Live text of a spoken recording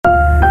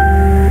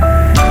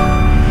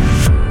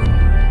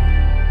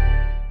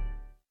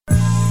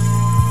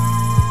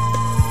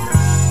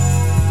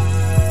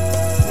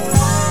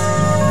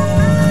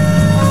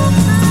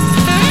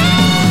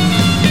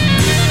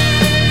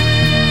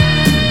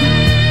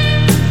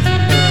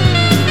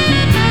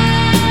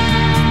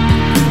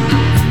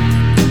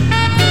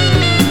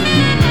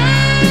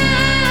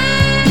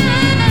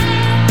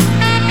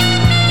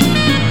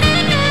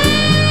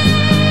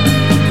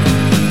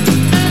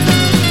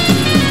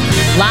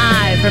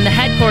from the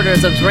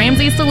headquarters of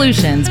Ramsey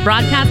Solutions,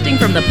 broadcasting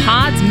from the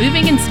Pods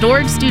Moving and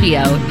Storage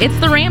Studio, it's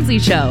The Ramsey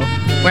Show,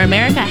 where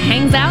America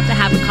hangs out to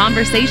have a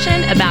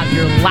conversation about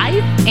your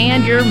life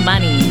and your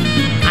money.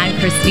 I'm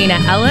Christina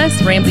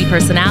Ellis, Ramsey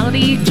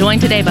personality,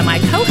 joined today by my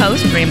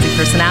co-host, Ramsey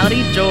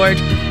personality,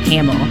 George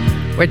Hamill.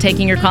 We're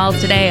taking your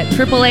calls today at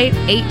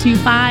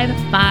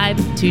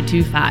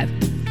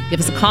 888-825-5225.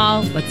 Give us a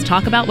call. Let's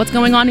talk about what's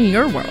going on in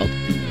your world.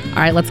 All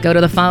right, let's go to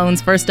the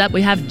phones. First up,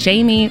 we have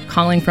Jamie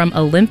calling from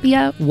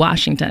Olympia,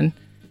 Washington.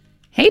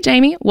 Hey,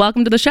 Jamie,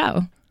 welcome to the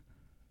show.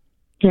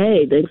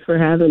 Hey, thanks for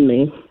having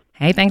me.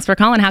 Hey, thanks for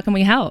calling. How can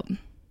we help?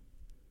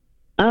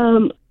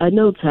 I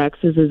know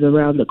taxes is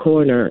around the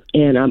corner,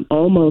 and I'm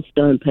almost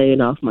done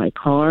paying off my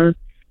car.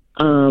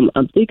 I'm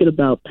thinking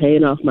about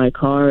paying off my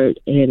car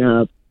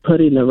and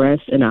putting the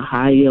rest in a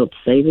high-yield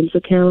savings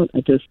account. I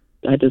just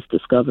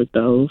discovered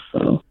those,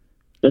 so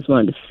just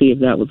wanted to see if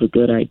that was a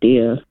good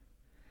idea.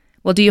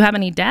 Well, do you have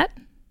any debt?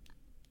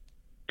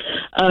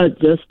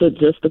 Just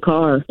the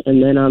car,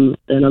 and then I'm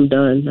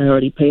done. I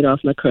already paid off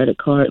my credit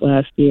card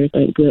last year,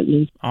 thank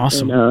goodness.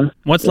 Awesome. And,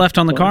 what's left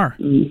on the car?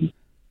 Mm-hmm.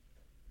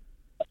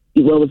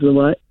 What was the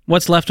what?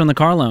 What's left on the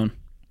car loan?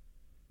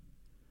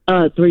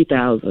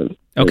 $3,000.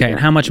 Okay,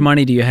 and how much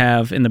money do you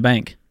have in the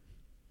bank?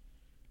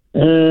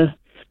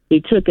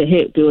 We took a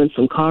hit doing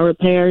some car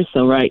repairs,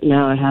 so right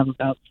now I have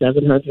about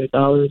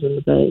 $700 in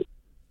the bank.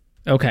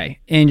 Okay,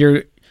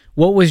 and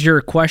what was your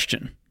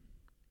question?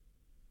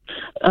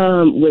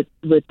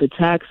 With the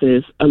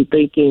taxes, I'm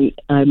thinking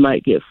I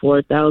might get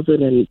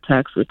 $4,000 in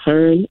tax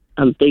return.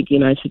 I'm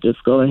thinking I should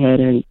just go ahead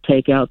and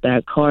take out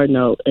that car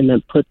note and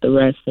then put the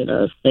rest in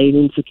a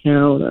savings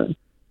account.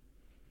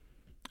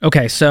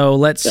 Okay, so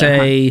let's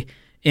say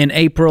in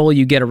April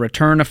you get a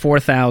return of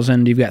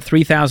 $4,000. You've got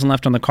 $3,000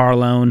 left on the car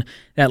loan.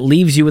 That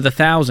leaves you with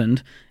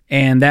 $1,000,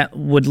 and that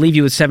would leave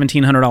you with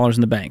 $1,700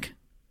 in the bank.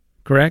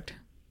 Correct?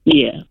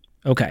 Yeah.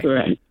 Okay.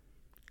 Correct.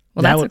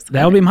 Well, that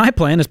would be my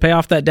plan, is pay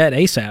off that debt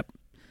ASAP.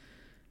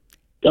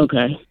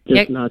 Okay.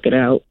 Just knock it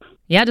out.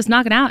 Yeah, just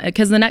knock it out,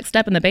 because the next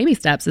step in the baby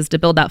steps is to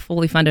build that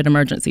fully funded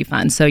emergency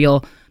fund. So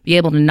you'll be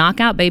able to knock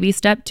out baby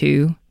step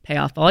 2, pay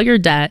off all your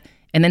debt,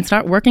 and then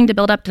start working to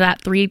build up to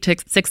that 3 to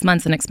 6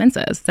 months in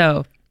expenses.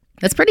 So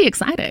that's pretty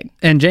exciting.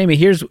 And Jamie,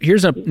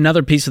 here's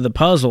another piece of the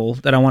puzzle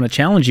that I want to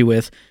challenge you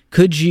with.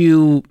 Could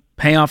you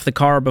pay off the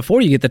car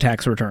before you get the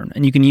tax return,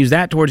 and you can use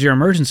that towards your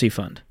emergency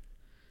fund?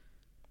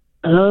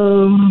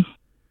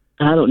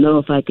 I don't know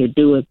if I could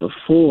do it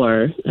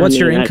before. What's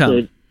your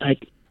income? I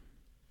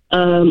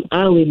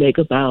only make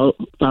about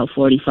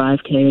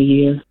 $45K a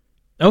year.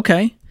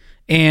 Okay.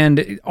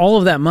 And all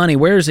of that money,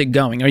 where is it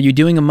going? Are you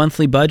doing a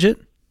monthly budget?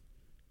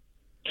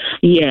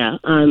 Yeah,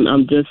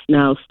 I'm just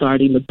now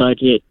starting the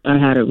budget. I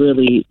had to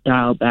really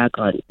dial back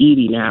on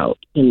eating out,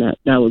 and that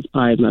was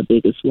probably my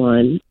biggest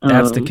one.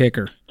 That's the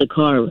kicker. The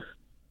car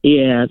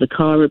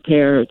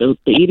repair, the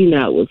eating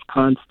out was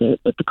constant,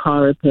 but the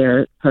car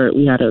repair hurt.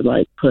 We had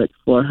to put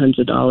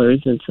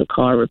 $400 into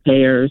car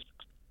repairs.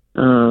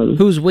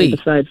 Who's we?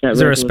 Besides that, is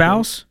there a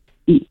spouse?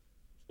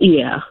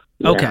 Yeah.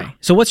 Okay.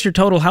 So what's your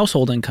total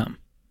household income?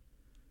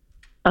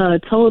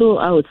 Total,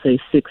 I would say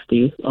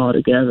 60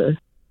 altogether.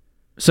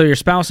 So your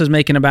spouse is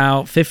making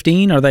about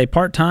 15. Are they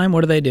part-time?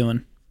 What are they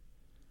doing?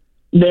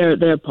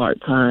 They're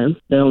part-time.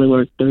 They only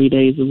work 3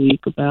 days a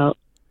week about.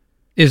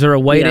 Is there a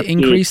way to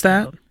increase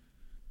that?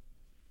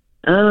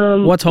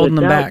 What's holding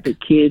them back? The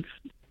kids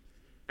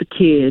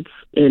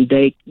and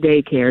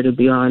daycare, to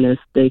be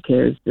honest.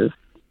 Daycare is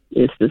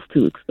just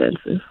too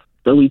expensive.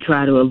 So we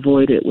try to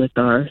avoid it with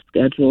our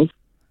schedules.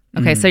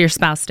 Okay, so your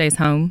spouse stays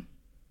home?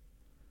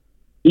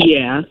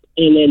 Yeah,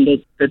 and then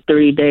the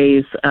 3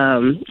 days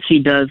she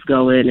does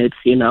go in. It's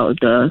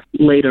the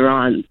later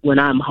on when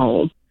I'm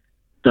home.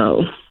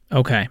 So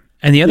okay,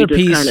 and the other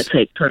piece, kind of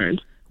take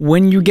turns.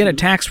 When you get a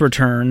tax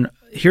return,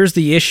 here's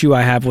the issue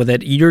I have with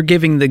it: you're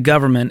giving the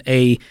government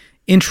a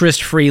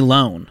interest-free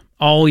loan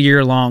all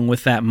year long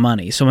with that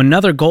money. So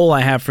another goal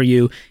I have for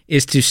you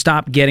is to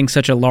stop getting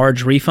such a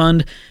large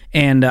refund.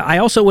 And I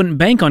also wouldn't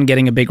bank on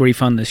getting a big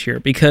refund this year,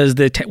 because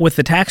with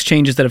the tax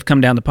changes that have come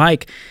down the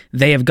pike,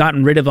 they have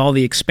gotten rid of all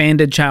the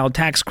expanded child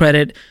tax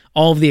credit.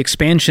 All of the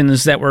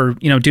expansions that were,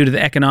 due to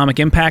the economic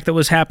impact that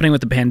was happening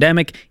with the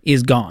pandemic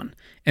is gone.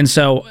 And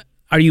so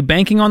are you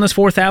banking on this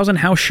 $4,000?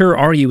 How sure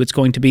are you it's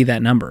going to be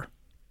that number?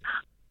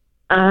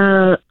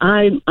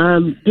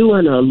 I'm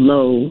doing a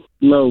low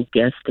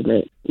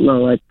guesstimate.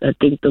 I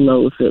think the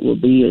lowest it will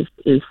be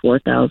is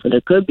 4,000.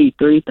 It could be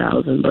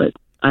 3,000, but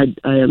I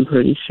am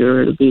pretty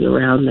sure it'll be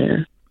around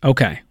there.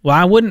 Okay. Well,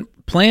 I wouldn't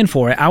plan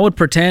for it. I would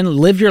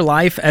live your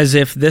life as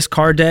if this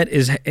car debt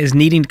is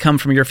needing to come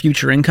from your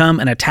future income,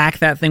 and attack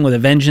that thing with a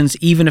vengeance,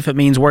 even if it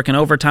means working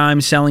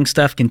overtime, selling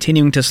stuff,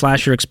 continuing to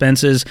slash your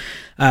expenses,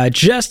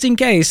 just in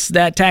case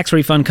that tax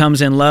refund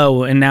comes in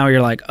low, and now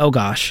you're like, oh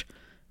gosh,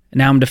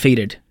 now I'm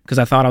defeated, because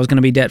I thought I was going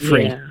to be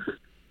debt-free. Yeah.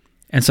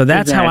 And so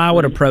that's how I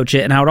would approach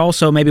it. And I would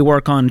also maybe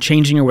work on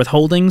changing your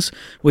withholdings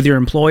with your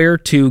employer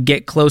to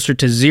get closer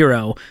to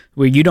zero,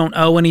 where you don't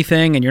owe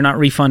anything and you're not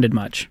refunded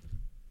much.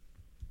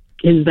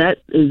 Is that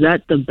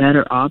the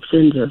better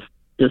option?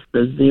 just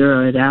to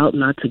zero it out,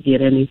 not to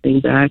get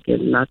anything back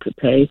and not to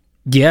pay?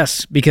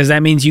 Yes, because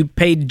that means you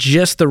paid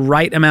just the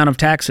right amount of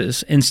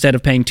taxes instead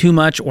of paying too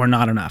much or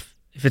not enough.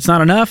 If it's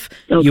not enough,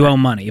 you owe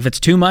money. If it's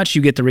too much,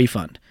 you get the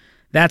refund.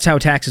 That's how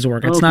taxes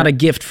work. It's not a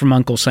gift from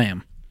Uncle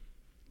Sam.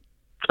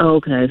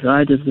 Okay, so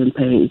I just been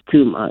paying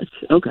too much.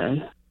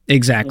 Okay.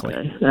 Exactly.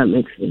 Okay, that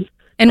makes sense.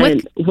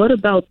 And what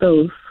about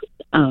those?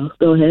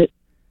 Go ahead.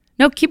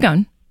 No, keep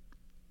going.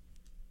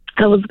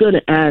 I was going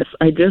to ask,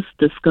 I just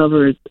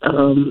discovered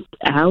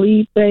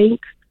Ally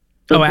Bank.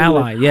 Oh,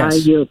 Ally, yes. High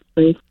yield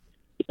bank.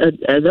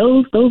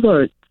 Those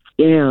aren't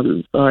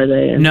scams, are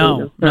they?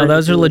 No,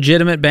 those are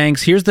legitimate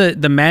banks. Here's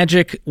the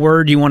magic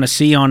word you want to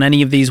see on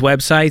any of these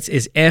websites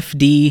is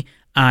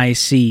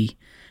FDIC.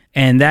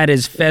 And that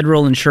is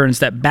federal insurance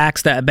that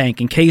backs that bank.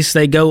 In case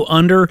they go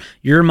under,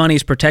 your money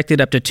is protected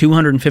up to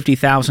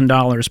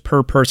 $250,000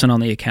 per person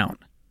on the account.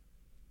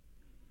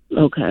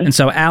 Okay. And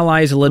so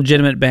Ally is a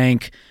legitimate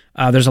bank.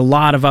 There's a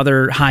lot of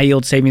other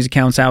high-yield savings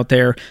accounts out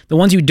there. The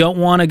ones you don't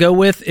want to go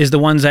with is the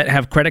ones that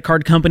have credit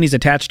card companies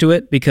attached to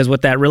it, because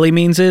what that really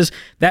means is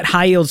that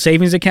high-yield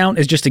savings account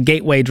is just a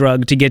gateway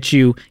drug to get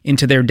you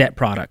into their debt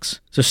products.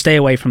 So stay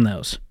away from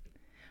those.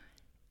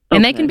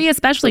 And they can be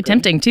especially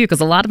tempting, too,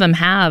 because a lot of them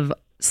have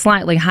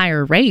slightly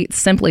higher rates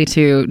simply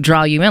to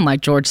draw you in.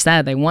 Like George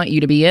said, they want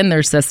you to be in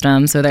their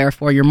system, so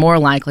therefore you're more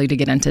likely to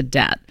get into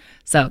debt.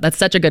 So that's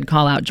such a good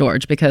call out,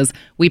 George, because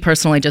we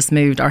personally just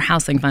moved our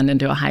housing fund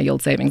into a high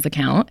yield savings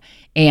account.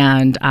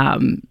 And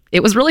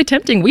it was really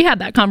tempting. We had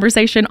that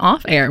conversation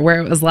off air where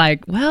it was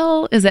like,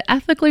 well, is it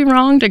ethically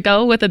wrong to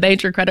go with a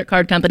major credit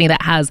card company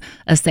that has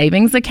a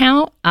savings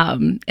account?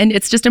 And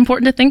it's just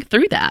important to think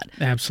through that.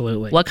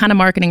 Absolutely. What kind of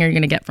marketing are you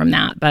going to get from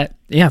that? But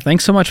yeah,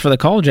 thanks so much for the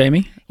call,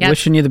 Jamie. Yep.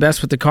 Wishing you the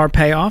best with the car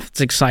payoff.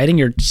 It's exciting.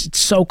 It's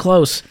so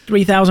close.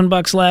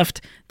 $3,000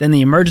 left, then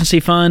the emergency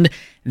fund.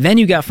 Then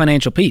you got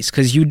financial peace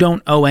because you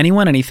don't owe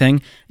anyone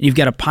anything. You've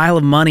got a pile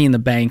of money in the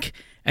bank,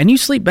 and you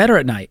sleep better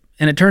at night.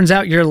 And it turns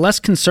out you're less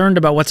concerned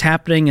about what's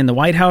happening in the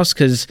White House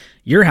because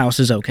your house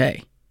is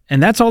okay.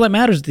 And that's all that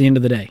matters at the end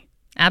of the day.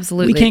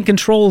 Absolutely. We can't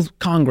control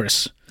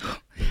Congress.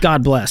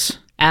 God bless.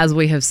 As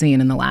we have seen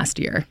in the last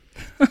year.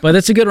 But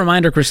it's a good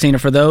reminder, Christina,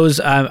 for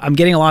those. I'm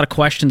getting a lot of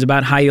questions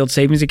about high-yield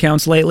savings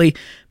accounts lately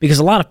because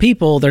a lot of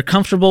people, they're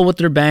comfortable with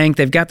their bank.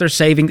 They've got their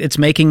savings. It's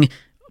making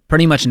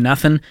pretty much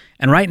nothing.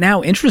 And right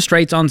now, interest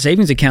rates on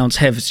savings accounts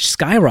have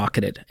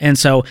skyrocketed. And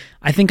so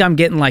I think I'm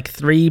getting like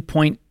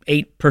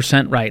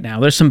 3.8% right now.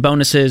 There's some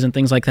bonuses and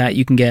things like that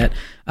you can get.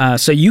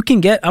 So you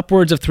can get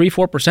upwards of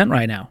 3-4%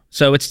 right now.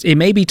 So it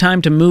may be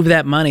time to move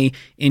that money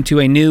into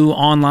a new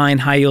online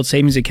high-yield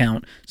savings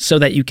account so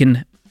that you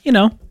can, you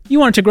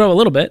want it to grow a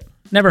little bit.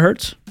 Never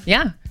hurts.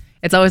 Yeah.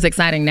 It's always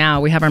exciting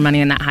now. We have our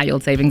money in that high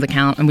yield savings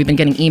account, and we've been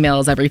getting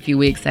emails every few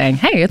weeks saying,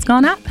 hey, it's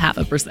gone up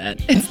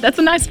 0.5%. That's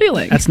a nice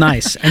feeling. That's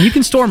nice. And you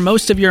can store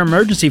most of your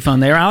emergency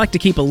fund there. I like to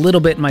keep a little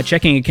bit in my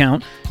checking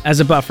account as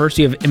a buffer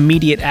so you have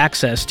immediate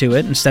access to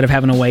it instead of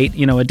having to wait,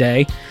 a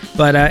day.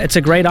 But it's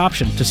a great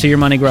option to see your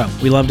money grow.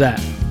 We love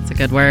that. It's a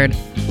good word.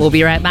 We'll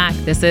be right back.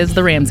 This is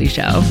The Ramsey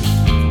Show.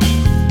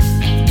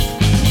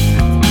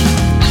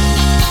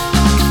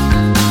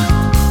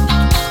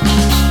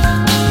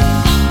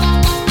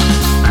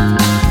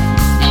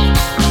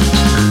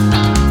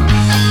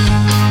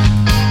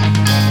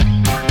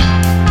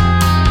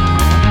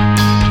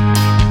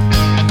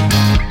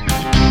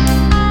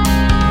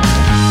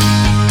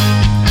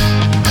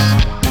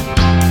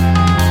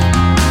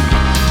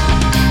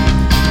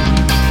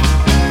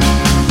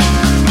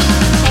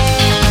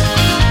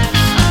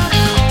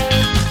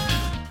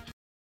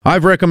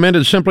 I've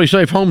recommended Simply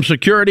Safe Home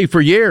Security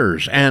for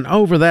years, and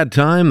over that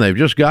time, they've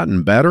just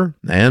gotten better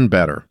and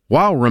better,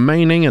 while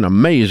remaining an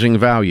amazing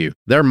value.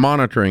 Their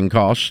monitoring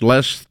costs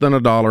less than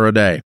 $1 a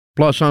day.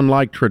 Plus,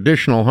 unlike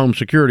traditional home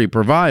security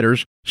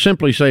providers,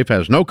 Simply Safe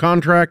has no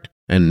contract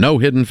and no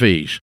hidden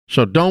fees.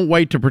 So don't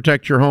wait to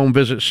protect your home.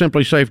 Visit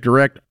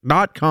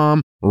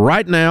simplysafedirect.com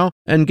right now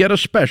and get a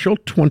special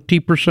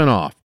 20%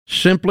 off.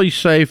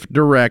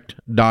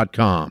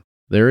 simplysafedirect.com.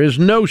 There is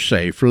no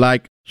safe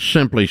like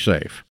Simply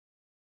Safe.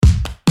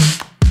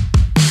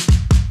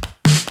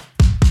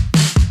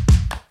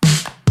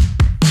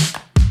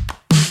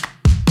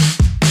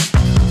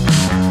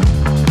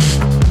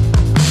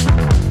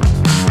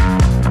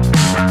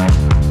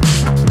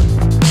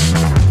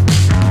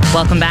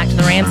 Welcome back to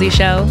The Ramsey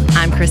Show.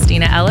 I'm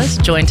Christina Ellis,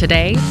 joined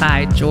today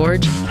by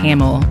George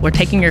Hamill. We're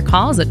taking your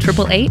calls at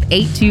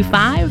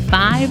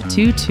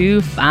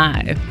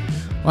 888-825-5225.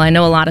 Well, I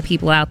know a lot of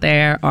people out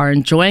there are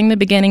enjoying the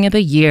beginning of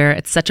the year.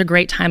 It's such a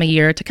great time of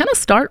year to kind of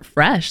start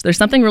fresh. There's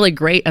something really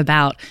great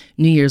about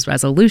New Year's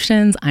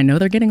resolutions. I know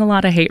they're getting a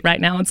lot of hate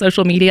right now on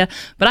social media,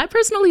 but I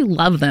personally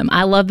love them.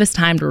 I love this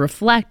time to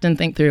reflect and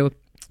think through,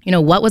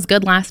 what was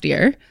good last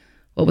year,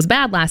 what was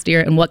bad last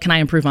year, and what can I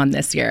improve on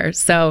this year?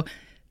 So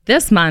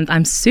this month,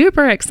 I'm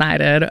super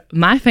excited.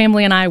 My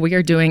family and I, we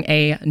are doing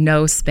a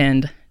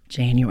no-spend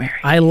January.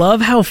 I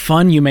love how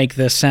fun you make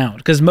this sound,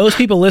 because most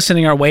people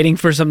listening are waiting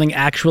for something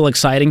actual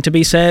exciting to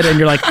be said, and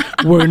you're like,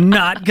 we're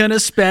not going to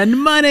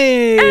spend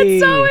money.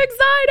 It's so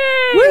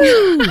exciting.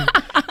 Woo!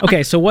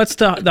 Okay, so what's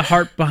the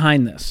heart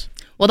behind this?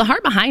 Well, the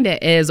heart behind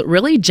it is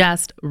really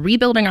just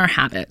rebuilding our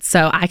habits.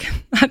 So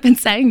I've been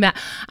saying that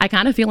I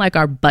kind of feel like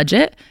our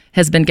budget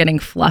has been getting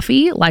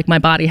fluffy, like my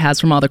body has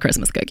from all the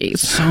Christmas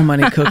cookies. So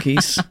many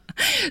cookies.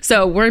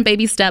 So we're in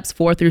baby steps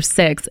 4 through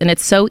 6, and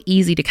it's so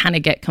easy to kind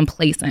of get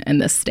complacent in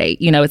this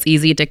state. You know, it's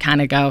easy to kind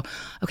of go,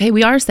 okay,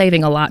 we are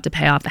saving a lot to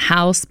pay off the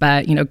house,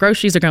 but, you know,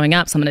 groceries are going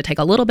up, so I'm going to take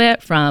a little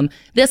bit from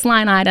this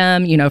line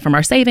item, you know, from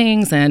our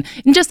savings and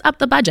just up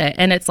the budget.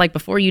 And it's like,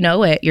 before you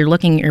know it, you're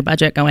looking at your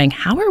budget going,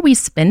 how are we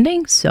spending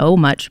so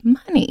much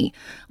money?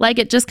 Like,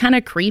 it just kind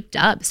of creeped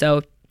up.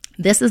 So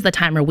this is the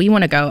time where we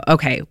want to go,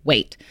 okay,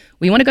 wait,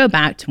 we want to go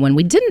back to when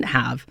we didn't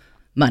have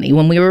money,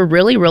 when we were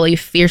really, really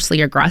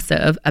fiercely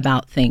aggressive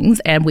about things,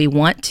 and we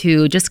want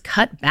to just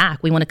cut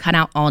back. We want to cut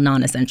out all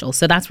non-essentials.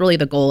 So that's really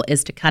the goal,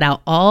 is to cut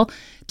out all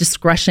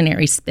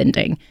discretionary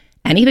spending.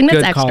 Anything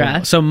that's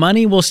extra. So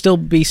money will still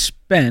be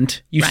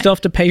spent. You still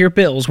have to pay your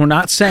bills. We're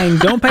not saying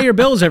don't pay your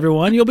bills,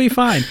 everyone. You'll be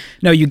fine.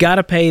 No, you got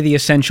to pay the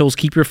essentials.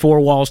 Keep your 4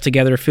 walls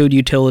together: food,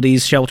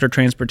 utilities, shelter,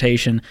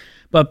 transportation.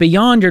 But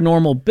beyond your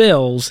normal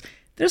bills,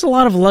 there's a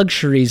lot of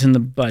luxuries in the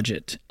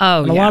budget.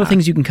 Oh, and a lot of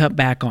things you can cut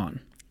back on.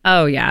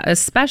 Oh, yeah,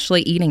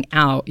 especially eating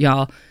out,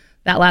 y'all.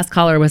 That last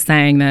caller was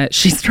saying that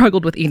she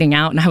struggled with eating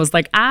out, and I was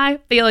like, I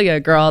feel you,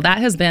 girl. That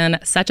has been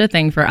such a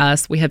thing for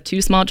us. We have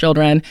 2 small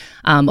children,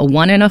 a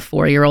 1 and a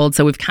 4-year-old,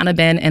 so we've kind of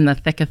been in the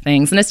thick of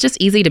things. And it's just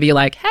easy to be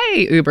like,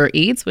 hey, Uber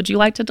Eats, would you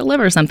like to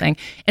deliver something?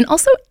 And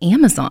also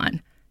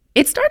Amazon.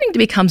 It's starting to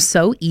become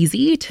so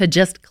easy to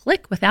just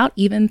click without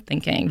even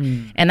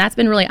thinking. And that's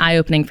been really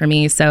eye-opening for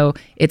me. So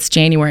it's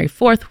January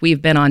 4th.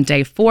 We've been on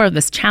day 4 of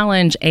this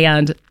challenge,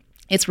 and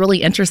it's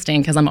really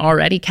interesting because I'm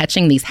already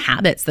catching these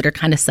habits that are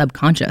kind of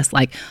subconscious,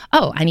 like,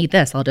 oh, I need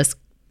this, I'll just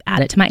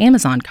add it to my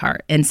Amazon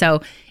cart. And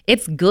so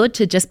it's good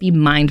to just be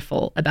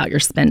mindful about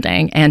your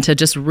spending and to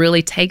just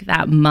really take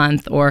that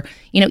month, or,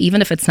 you know,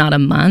 even if it's not a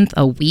month,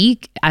 a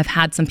week. I've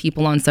had some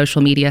people on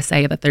social media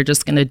say that they're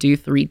just going to do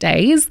 3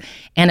 days.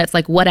 And it's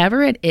like,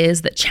 whatever it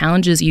is that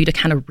challenges you to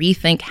kind of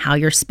rethink how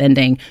you're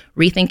spending,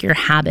 rethink your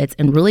habits,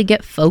 and really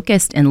get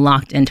focused and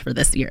locked in for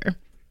this year.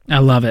 I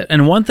love it.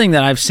 And one thing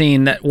that I've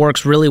seen that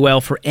works really well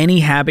for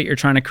any habit you're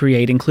trying to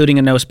create, including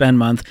a no-spend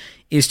month,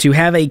 is to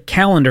have a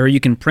calendar.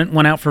 You can print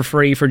one out for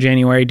free for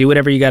January, do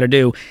whatever you got to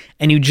do,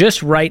 and you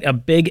just write a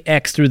big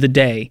X through the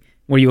day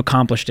where you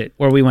accomplished it,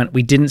 where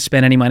we didn't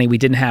spend any money, we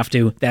didn't have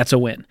to. That's a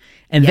win.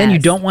 And then you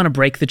don't want to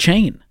break the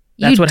chain.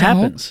 That's what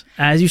happens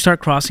as you start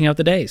crossing out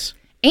the days.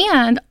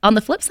 And on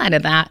the flip side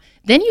of that,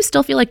 then you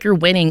still feel like you're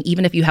winning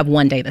even if you have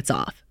one day that's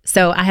off.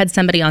 So I had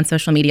somebody on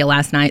social media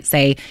last night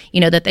say,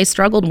 you know, that they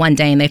struggled one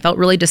day and they felt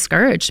really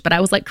discouraged. But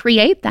I was like,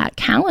 create that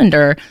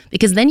calendar,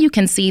 because then you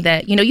can see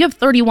that, you know, you have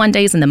 31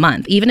 days in the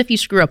month. Even if you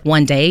screw up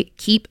one day,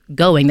 keep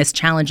going. This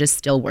challenge is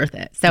still worth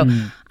it. So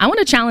I want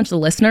to challenge the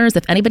listeners.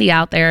 If anybody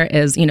out there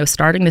is, you know,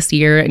 starting this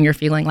year and you're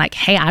feeling like,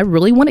 hey, I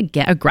really want to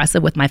get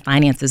aggressive with my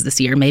finances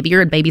this year. Maybe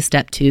you're in baby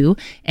step 2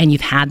 and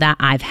you've had that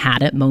I've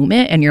had it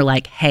moment and you're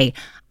like, hey,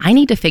 I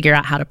need to figure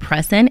out how to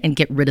press in and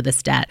get rid of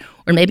this debt.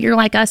 Or maybe you're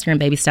like us, you're in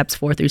baby steps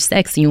 4 through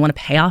 6 and you want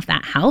to pay off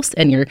that house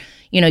and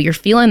you're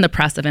feeling the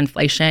press of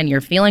inflation.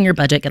 You're feeling your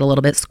budget get a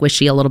little bit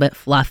squishy, a little bit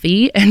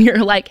fluffy. And you're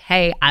like,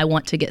 hey, I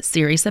want to get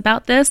serious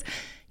about this.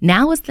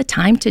 Now is the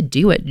time to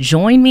do it.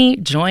 Join me,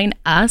 join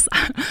us.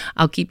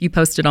 I'll keep you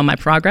posted on my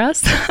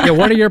progress. Yeah,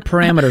 what are your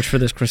parameters for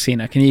this,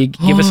 Christina? Can you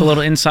give us a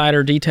little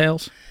insider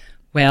details?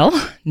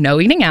 Well,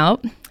 no eating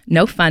out,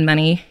 no fun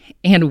money,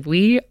 and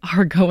we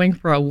are going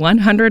for a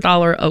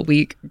 $100 a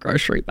week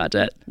grocery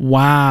budget.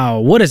 Wow.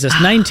 What is this,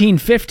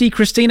 1950,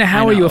 Christina?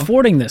 How are you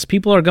affording this?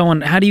 People are going,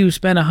 how do you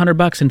spend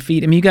 $100 and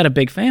feed? I mean, you got a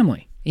big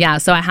family. Yeah,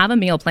 so I have a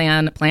meal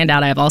plan planned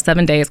out. I have all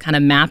 7 days kind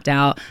of mapped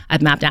out.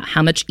 I've mapped out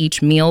how much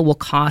each meal will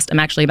cost. I'm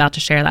actually about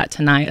to share that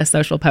tonight, a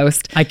social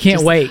post. I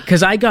can't wait,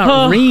 because I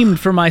got reamed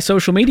for my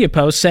social media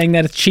post saying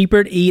that it's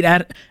cheaper to eat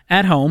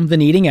at home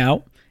than eating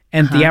out.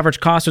 And the average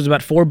cost was about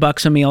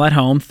 $4 a meal at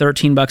home,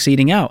 $13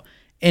 eating out.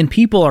 And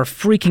people are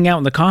freaking out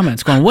in the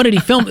comments going, what did he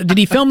film? Did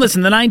he film this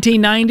in the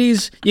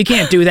 1990s? You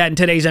can't do that in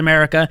today's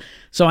America.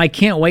 So I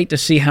can't wait to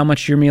see how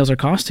much your meals are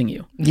costing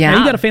you. Yeah. Now,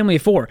 you got a family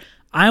of 4.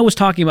 I was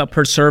talking about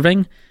per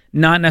serving,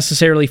 not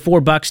necessarily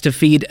 $4 to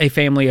feed a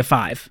family of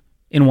 5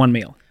 in one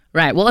meal.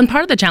 Right. Well, and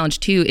part of the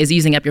challenge, too, is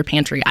using up your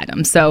pantry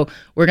items. So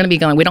we're going to be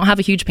going, we don't have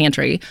a huge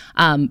pantry,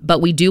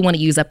 but we do want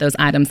to use up those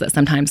items that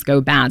sometimes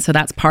go bad. So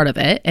that's part of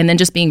it. And then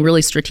just being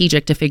really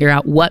strategic to figure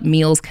out what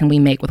meals can we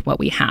make with what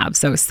we have.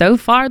 So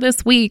far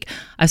this week,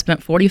 I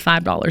spent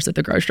 $45 at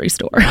the grocery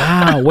store.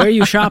 Wow. Where are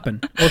you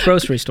shopping? What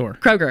grocery store?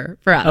 Kroger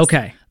for us.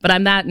 Okay. But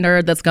I'm that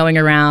nerd that's going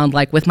around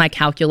like with my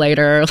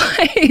calculator,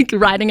 like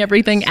writing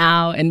everything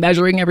out and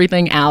measuring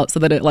everything out so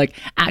that it like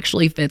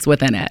actually fits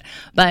within it.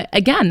 But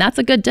again, that's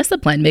a good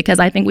discipline because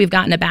I think we've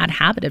gotten a bad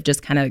habit of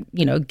just kind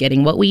of,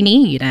 getting what we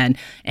need and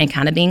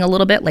kind of being a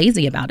little bit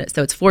lazy about it.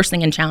 So it's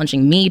forcing and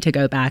challenging me to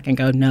go back and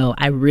go, no,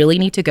 I really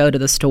need to go to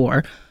the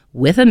store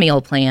with a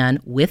meal plan,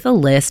 with a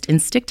list,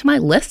 and stick to my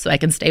list so I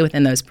can stay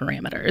within those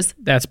parameters.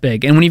 That's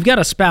big. And when you've got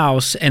a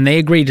spouse and they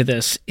agree to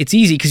this, it's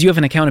easy because you have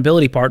an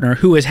accountability partner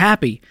who is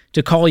happy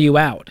to call you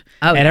out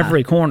at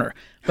every corner.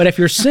 But if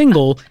you're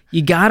single,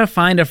 you got to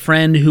find a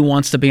friend who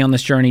wants to be on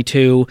this journey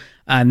too.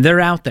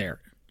 They're out there.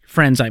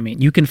 Friends, I mean.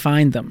 You can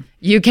find them.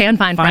 You can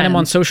find friends. Them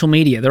on social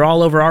media. They're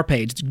all over our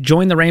page.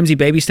 Join the Ramsey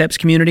Baby Steps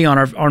community on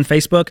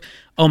Facebook.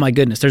 Oh my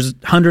goodness, there's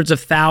hundreds of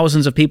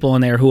thousands of people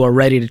in there who are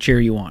ready to cheer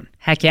you on.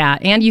 Heck yeah.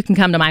 And you can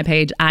come to my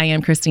page. I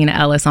am Christina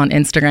Ellis on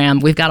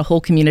Instagram. We've got a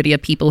whole community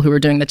of people who are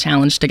doing the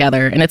challenge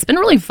together. And it's been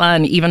really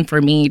fun, even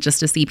for me, just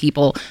to see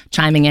people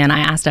chiming in. I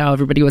asked how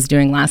everybody was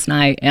doing last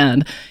night.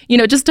 And,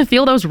 just to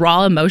feel those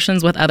raw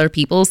emotions with other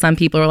people. Some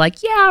people are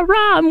like, yeah,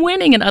 rah, I'm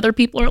winning. And other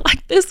people are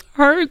like, this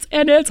hurts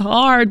and it's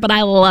hard, but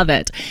I love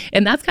it.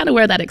 And that's kind of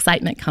where that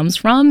excitement comes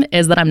from,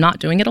 is that I'm not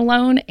doing it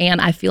alone.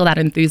 And I feel that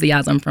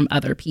enthusiasm from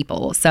other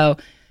people. So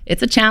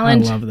it's a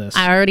challenge. I love this.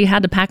 I already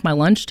had to pack my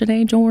lunch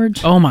today,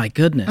 George. Oh my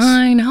goodness.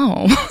 I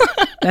know.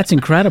 That's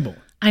incredible.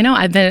 I know.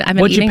 I've been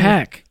What'd eating. You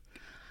pack?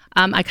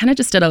 I kind of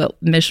just did a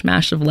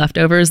mishmash of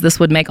leftovers. This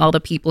would make all the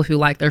people who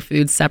like their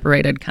food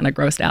separated kind of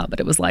grossed out, but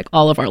it was like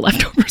all of our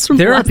leftovers from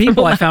There are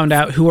people I found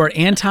out who are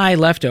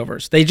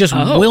anti-leftovers. They just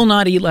will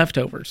not eat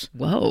leftovers.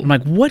 Whoa. I'm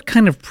like, what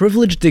kind of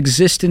privileged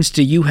existence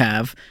do you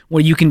have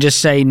where you can just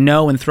say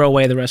no and throw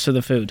away the rest of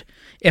the food?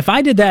 If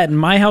I did that in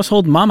my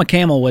household, Mama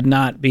Camel would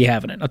not be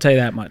having it. I'll tell you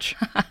that much.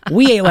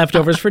 We ate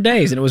leftovers for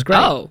days, and it was great.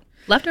 Oh,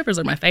 leftovers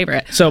are my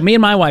favorite. So me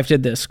and my wife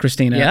did this,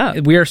 Christina. Yeah.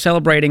 We are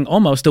celebrating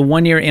almost the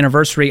 1-year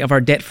anniversary of our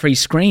debt-free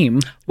Scream.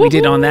 We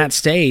did on that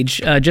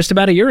stage just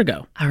about a year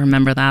ago. I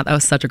remember that. That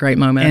was such a great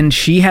moment. And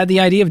she had the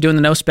idea of doing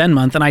the no spend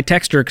month, and I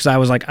texted her because I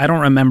was like, I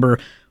don't remember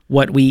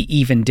what we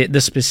even did,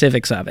 the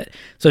specifics of it.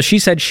 So she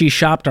said she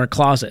shopped our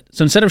closet.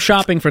 So instead of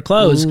shopping for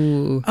clothes,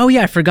 oh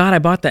yeah, I forgot I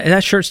bought that.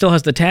 That shirt still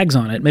has the tags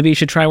on it. Maybe you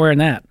should try wearing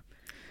that.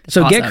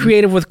 So awesome. Get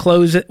creative with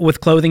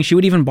clothing. She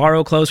would even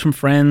borrow clothes from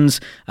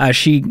friends.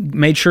 She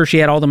made sure she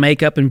had all the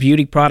makeup and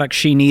beauty products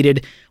she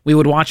needed. We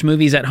would watch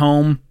movies at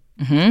home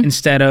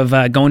instead of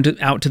going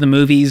out to the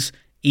movies.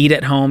 Eat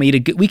at home.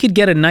 We could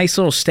get a nice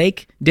little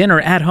steak dinner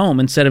at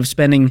home instead of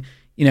spending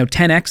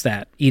 10x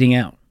that eating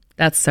out.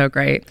 That's so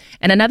great.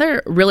 And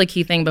another really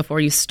key thing before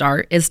you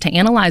start is to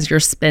analyze your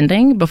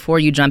spending before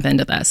you jump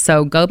into this.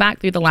 So go back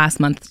through the last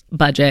month's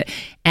budget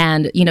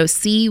and,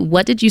 see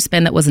what did you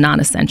spend that was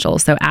non-essential.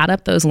 So add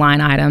up those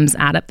line items,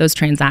 add up those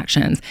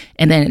transactions,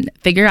 and then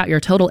figure out your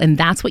total. And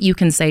that's what you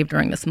can save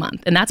during this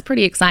month. And that's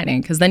pretty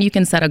exciting because then you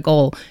can set a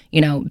goal,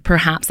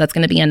 perhaps that's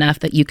going to be enough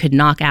that you could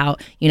knock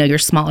out, your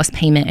smallest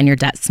payment and your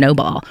debt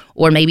snowball.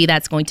 Or maybe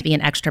that's going to be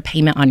an extra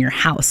payment on your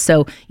house.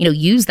 So,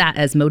 use that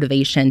as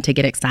motivation to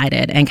get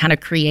excited and kind of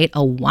create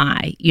a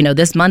why.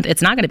 This month,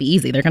 it's not going to be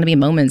easy. There are going to be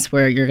moments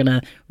where you're going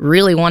to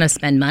really want to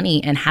spend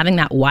money, and having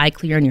that why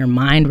clear in your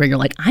mind where you're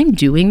like, I'm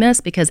doing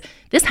this because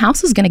this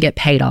house is going to get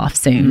paid off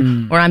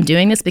soon, or I'm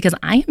doing this because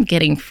I am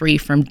getting free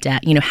from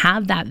debt.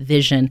 Have that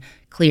vision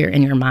clear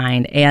in your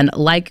mind. And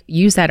like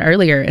you said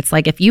earlier, it's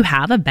like if you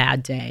have a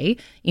bad day,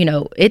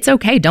 it's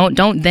okay.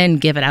 Don't then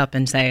give it up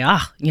and say,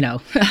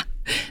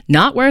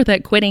 not worth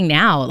it, quitting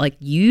now. Like,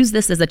 use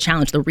this as a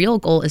challenge. The real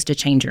goal is to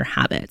change your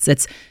habits.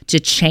 It's to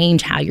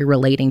change how you're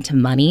relating to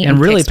money and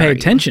really pay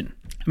attention.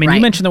 I mean, you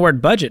mentioned the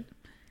word budget.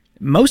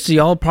 Most of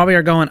y'all probably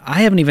are going,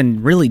 I haven't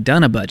even really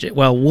done a budget.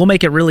 Well, we'll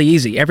make it really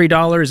easy. Every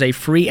Dollar is a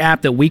free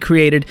app that we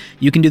created.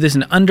 You can do this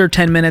in under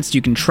 10 minutes.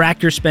 You can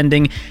track your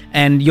spending,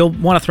 and you'll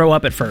want to throw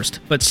up at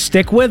first. But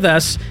stick with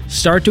us.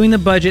 Start doing the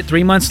budget.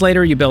 3 months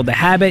later, you build the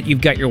habit.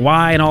 You've got your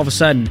why, and all of a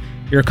sudden,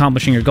 you're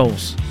accomplishing your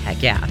goals.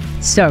 Heck yeah.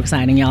 So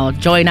exciting, y'all.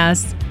 Join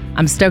us.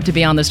 I'm stoked to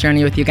be on this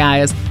journey with you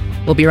guys.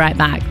 We'll be right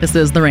back. This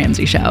is The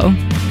Ramsey Show.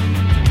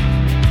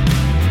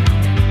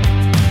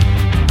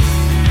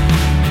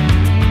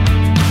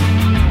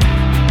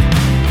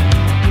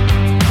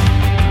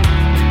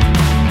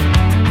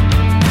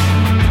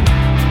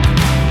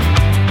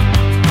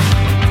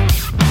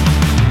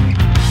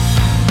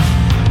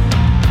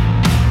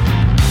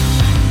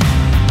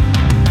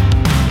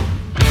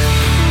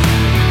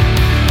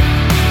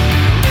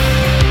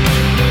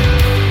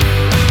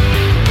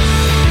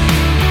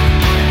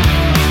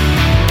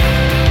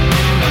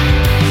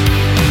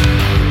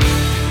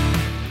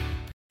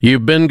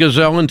 You've been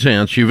gazelle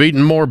intense. You've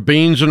eaten more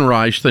beans and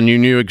rice than you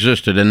knew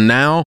existed, and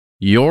now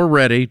you're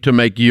ready to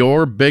make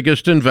your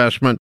biggest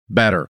investment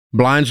better.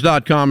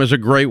 Blinds.com is a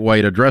great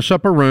way to dress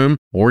up a room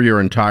or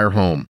your entire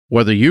home.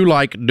 Whether you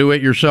like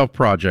do-it-yourself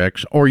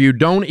projects or you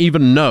don't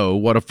even know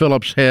what a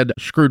Phillips head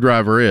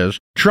screwdriver is,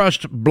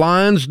 trust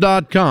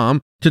Blinds.com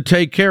to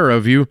take care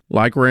of you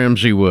like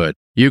Ramsey would.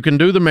 You can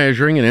do the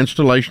measuring and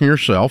installation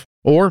yourself,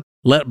 or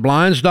Let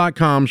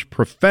Blinds.com's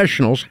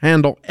professionals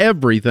handle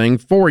everything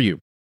for you.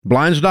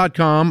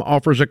 Blinds.com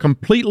offers a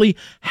completely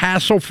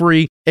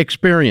hassle-free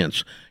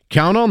experience.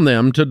 Count on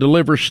them to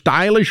deliver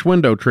stylish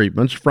window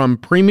treatments from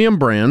premium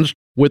brands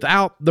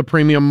without the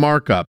premium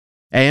markup.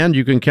 And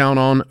you can count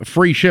on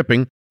free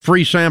shipping,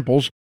 free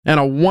samples, and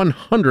a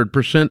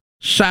 100%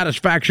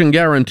 satisfaction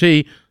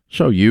guarantee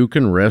so you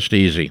can rest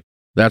easy.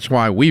 That's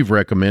why we've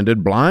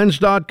recommended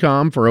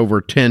Blinds.com for over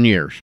 10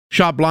 years.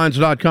 Shop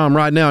Blinds.com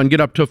right now and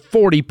get up to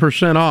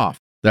 40% off.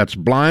 That's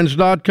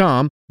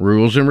Blinds.com.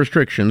 Rules and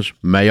restrictions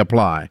may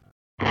apply.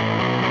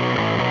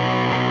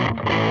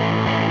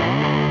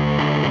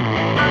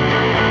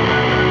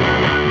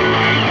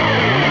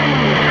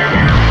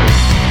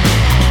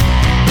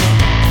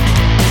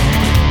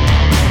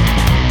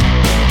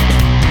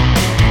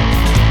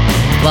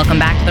 Welcome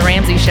back to The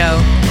Ramsey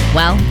Show.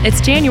 Well,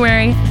 it's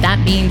January. That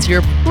means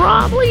you're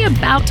probably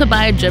about to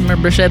buy a gym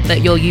membership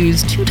that you'll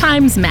use 2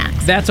 times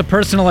max. That's a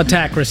personal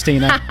attack,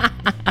 Christina.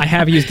 I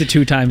have used it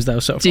 2 times, though,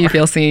 so far. Do you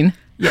feel seen?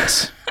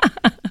 Yes.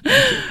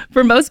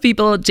 For most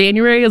people,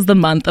 January is the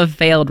month of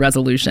failed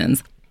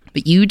resolutions.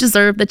 But you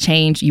deserve the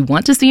change you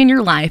want to see in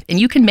your life, and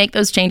you can make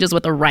those changes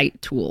with the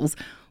right tools.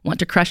 Want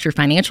to crush your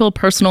financial,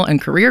 personal, and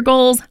career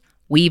goals?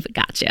 We've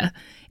got you.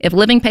 If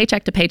living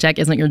paycheck to paycheck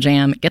isn't your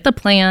jam, get the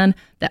plan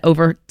that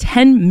over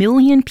 10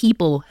 million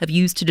people have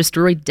used to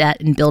destroy debt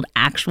and build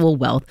actual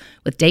wealth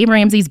with Dave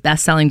Ramsey's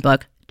best-selling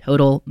book,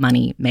 Total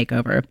Money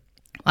Makeover.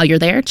 While you're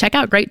there, check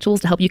out great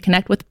tools to help you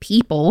connect with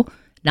people,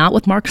 not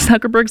with Mark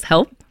Zuckerberg's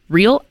help,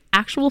 real,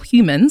 actual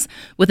humans,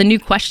 with a new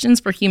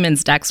Questions for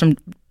Humans deck from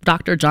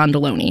Dr. John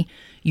Deloney.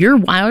 You're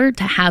wired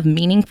to have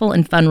meaningful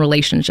and fun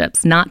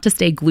relationships, not to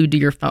stay glued to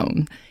your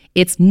phone.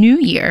 It's New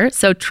Year,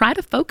 so try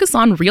to focus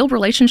on real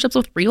relationships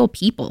with real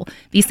people.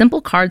 These simple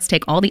cards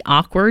take all the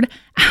awkward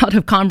out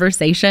of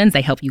conversations.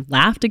 They help you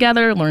laugh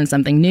together, learn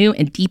something new,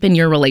 and deepen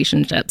your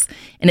relationships.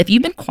 And if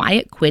you've been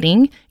quiet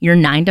quitting your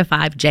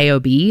 9-to-5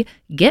 job,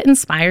 get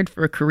inspired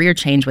for a career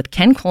change with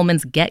Ken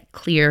Coleman's Get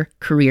Clear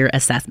Career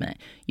Assessment.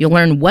 You'll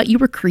learn what you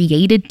were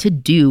created to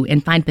do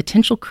and find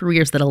potential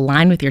careers that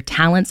align with your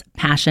talents,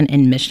 passion,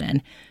 and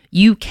mission.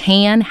 You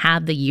can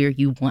have the year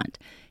you want.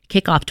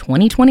 Kick off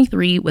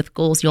 2023 with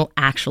goals you'll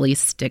actually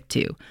stick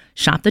to.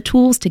 Shop the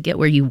tools to get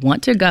where you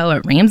want to go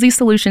at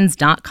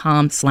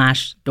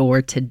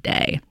RamseySolutions.com/store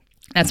today.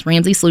 That's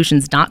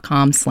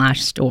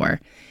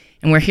RamseySolutions.com/store.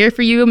 And we're here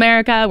for you,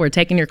 America. We're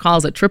taking your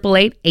calls at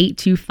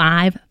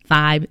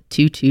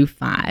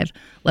 888-825-5225.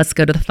 Let's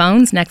go to the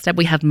phones. Next up,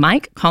 we have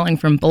Mike calling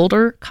from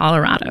Boulder,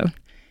 Colorado.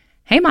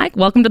 Hey, Mike,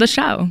 welcome to the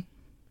show.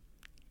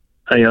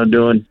 How y'all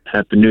doing?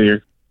 Happy New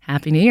Year.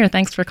 Happy New Year.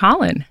 Thanks for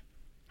calling.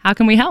 How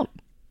can we help?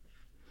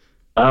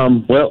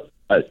 Well,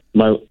 I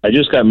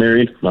just got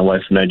married. My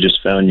wife and I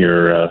just found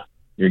your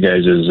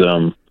guys'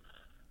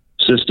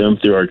 system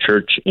through our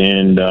church,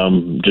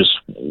 and just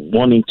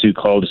wanting to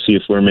call to see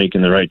if we're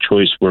making the right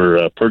choice.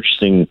 We're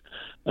purchasing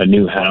a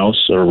new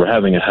house, or we're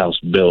having a house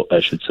built, I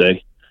should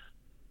say.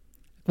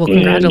 Well,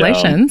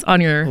 congratulations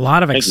on your... A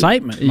lot of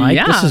excitement, Mike.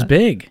 Yeah. This is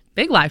big.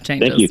 Big life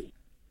changes. Thank you.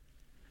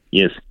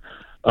 Yes.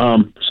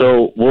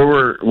 So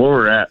where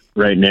we're at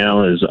right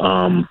now is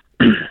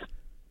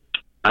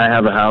I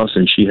have a house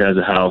and she has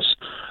a house.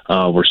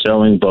 We're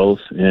selling both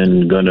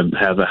and going to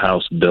have a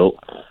house built.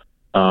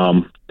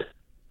 I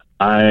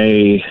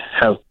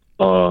have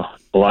a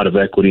lot of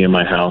equity in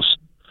my house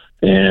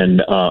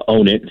and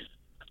own it.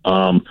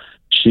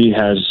 She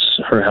has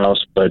her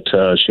house, but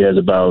she has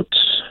about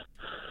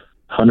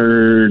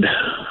 100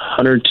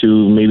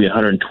 to maybe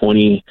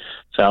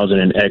 120,000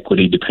 in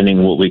equity, depending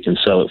on what we can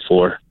sell it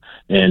for.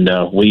 And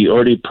we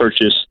already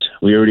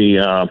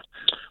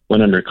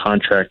went under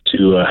contract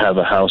to have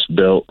a house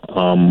built,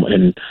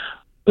 and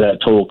that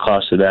total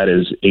cost of that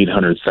is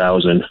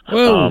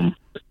 $800,000.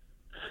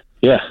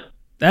 Yeah,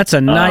 that's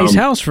a nice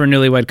house for a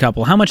newlywed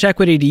couple. How much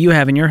equity do you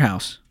have in your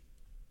house?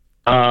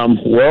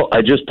 Well,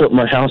 I just put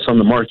my house on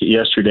the market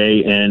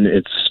yesterday,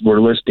 and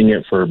we're listing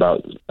it for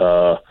about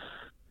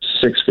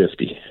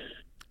 $650,000.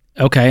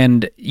 Okay,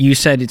 and you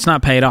said it's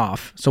not paid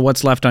off. So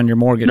what's left on your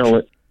mortgage?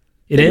 No,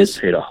 it is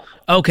paid off.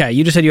 Okay,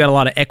 you just said you had a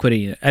lot of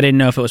equity. I didn't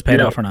know if it was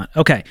paid off or not.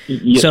 Okay,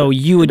 so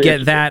you would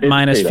get that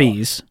minus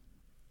fees.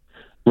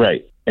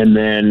 Right, and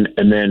then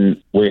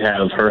we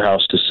have her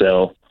house to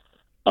sell,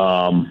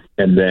 and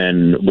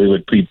then we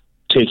would be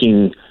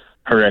taking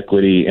her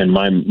equity and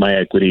my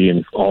equity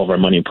and all of our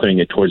money and putting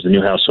it towards the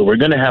new house. So we're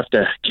going to have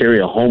to carry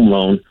a home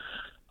loan,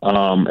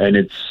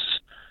 and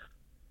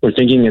we're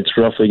thinking it's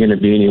roughly going to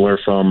be anywhere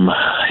from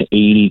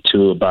 80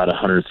 to about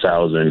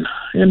 100,000,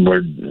 and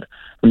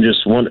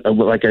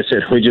like I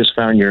said, we just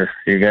found your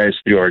guys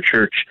through our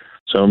church,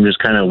 so I'm just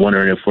kind of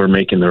wondering if we're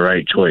making the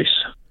right choice.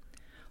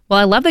 Well,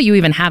 I love that you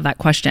even have that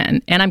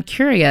question, and I'm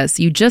curious,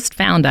 you just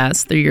found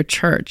us through your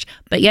church,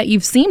 but yet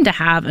you seem to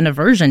have an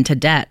aversion to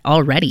debt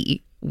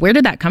already. Where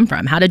did that come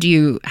from? How did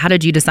you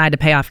decide to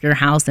pay off your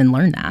house and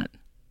learn that?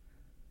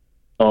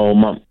 Oh,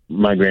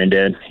 my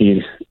granddad,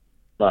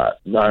 I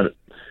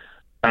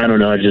don't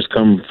know, I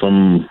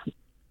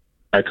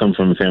come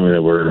from a family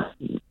that were,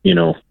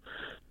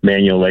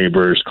 manual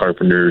laborers,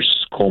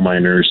 carpenters, coal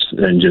miners,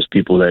 and just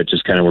people that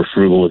just kind of were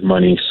frugal with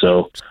money.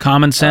 So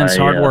common sense,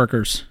 hard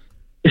workers.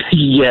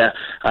 Yeah,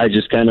 I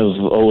just kind of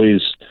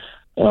always,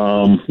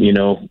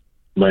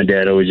 my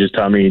dad always just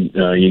taught me,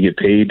 you get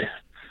paid,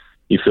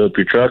 you fill up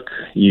your truck,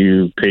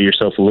 you pay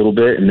yourself a little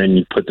bit, and then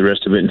you put the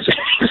rest of it in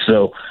savings.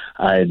 So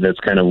that's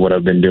kind of what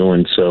I've been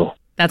doing. So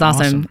that's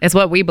awesome. It's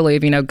what we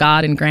believe,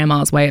 God and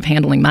grandma's way of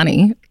handling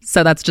money.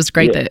 So that's just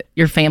great that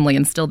your family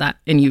instilled that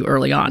in you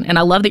early on. And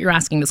I love that you're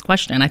asking this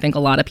question. I think a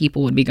lot of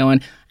people would be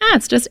going,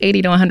 it's just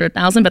 80 to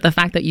 100,000. But the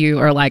fact that you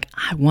are like,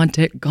 I want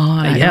it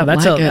gone.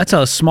 That's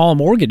a small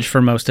mortgage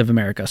for most of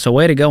America. So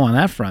way to go on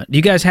that front. Do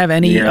you guys have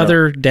any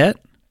other debt?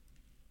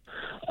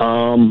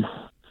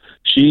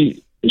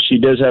 She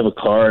does have a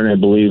car, and I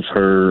believe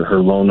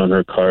her loan on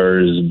her car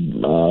is,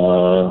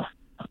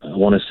 I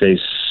want to say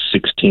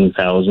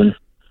 $16,000.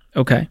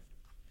 Okay.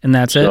 And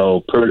that's it?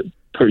 So,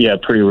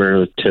 pretty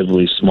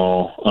relatively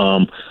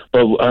small.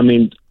 But, I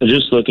mean,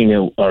 just looking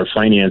at our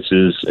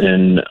finances,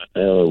 and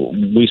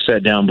we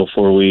sat down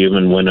before we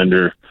even went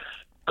under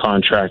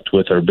contract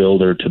with our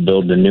builder to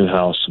build the new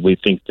house. We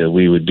think that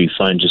we would be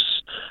fine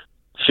just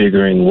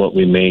figuring what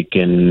we make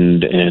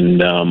and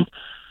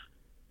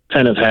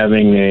kind of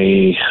having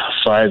a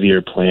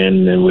 5-year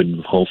plan that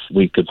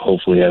we could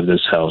hopefully have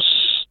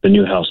the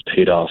new house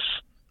paid off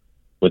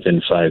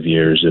within 5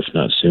 years, if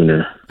not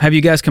sooner. Have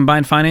you guys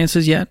combined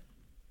finances yet?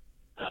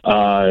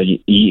 Currently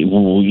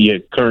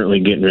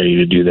getting ready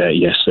to do that.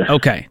 Yes, sir.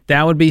 Okay.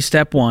 That would be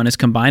step one, is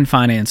combined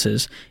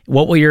finances.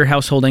 What will your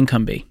household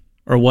income be?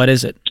 Or what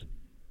is it?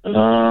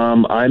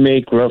 I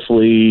make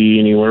roughly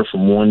anywhere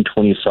from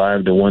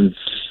 $125 to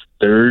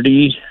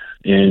 $130,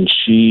 and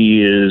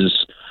she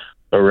is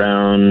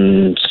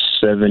around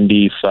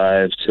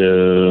 75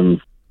 to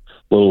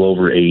a little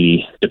over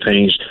 80,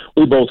 depending.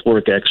 We both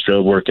work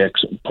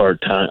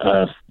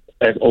part-time,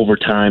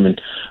 overtime,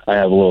 and I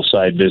have a little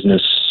side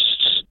business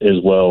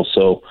as well.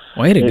 So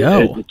way to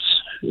go.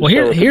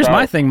 Here's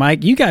my thing,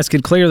 Mike. You guys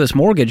could clear this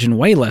mortgage in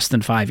way less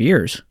than 5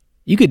 years.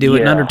 You could do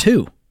it in under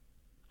 2.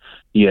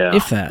 Yeah.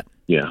 If that.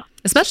 Yeah.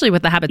 Especially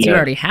with the habits you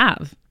already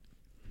have.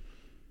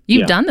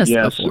 You've done this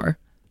before.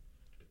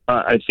 So,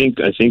 I think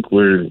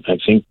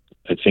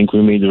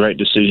we made the right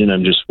decision. I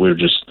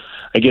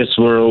guess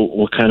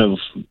we're kind of,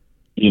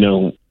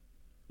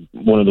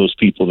 one of those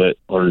people that,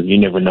 or you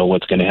never know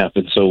what's going to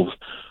happen. So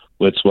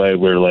that's why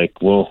we're like,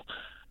 well,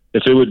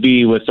 if it would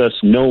be with us,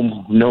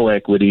 no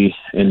equity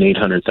and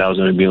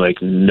 800,000, I'd be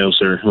like, no,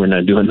 sir, we're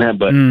not doing that.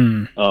 But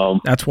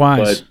that's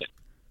wise.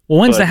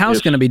 When's the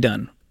house going to be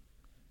done?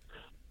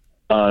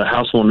 The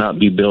house will not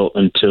be built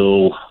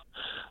until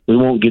we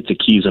won't get the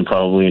keys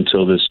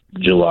until this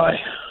July.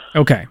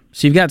 Okay,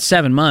 so you've got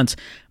 7 months.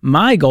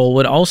 My goal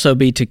would also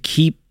be to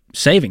keep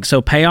saving.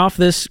 So pay off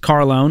this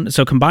car loan.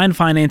 So combine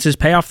finances,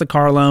 pay off the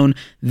car loan.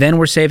 Then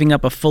we're saving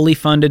up a fully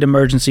funded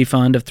emergency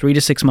fund of 3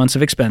 to 6 months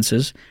of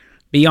expenses.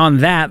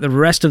 Beyond that, the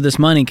rest of this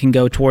money can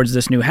go towards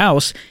this new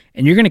house,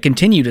 and you're going to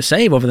continue to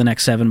save over the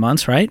next 7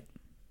 months, right?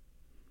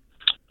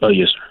 Oh,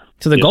 yes, sir.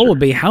 So the goal would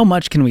be, how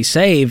much can we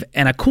save?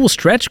 And a cool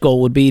stretch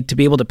goal would be to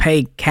be able to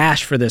pay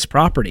cash for this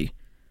property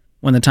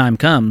when the time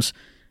comes,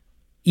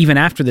 even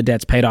after the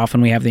debt's paid off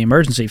and we have the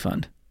emergency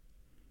fund.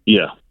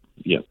 Yeah.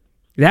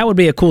 That would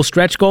be a cool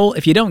stretch goal.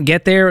 If you don't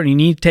get there and you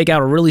need to take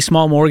out a really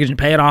small mortgage and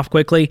pay it off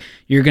quickly,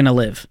 you're going to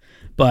live.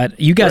 But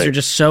you guys are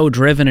just so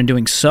driven and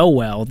doing so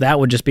well. That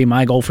would just be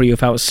my goal for you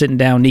if I was sitting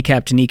down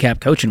kneecap to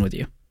kneecap coaching with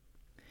you.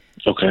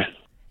 Okay.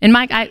 And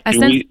Mike,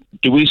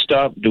 do we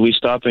stop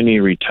any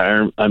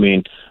retirement? I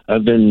mean,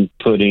 I've been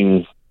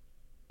putting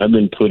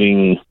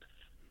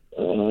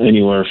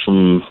anywhere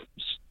from,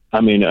 I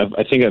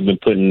think I've been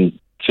putting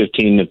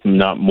 15, if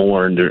not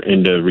more,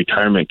 into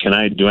retirement.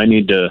 Do I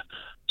need to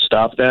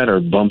stop that or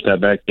bump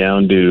that back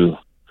down to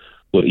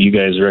what you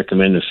guys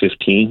recommend of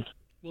 15?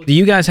 Do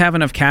you guys have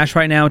enough cash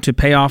right now to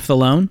pay off the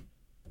loan?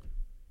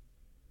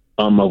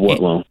 Of what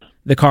loan?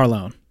 The car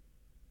loan.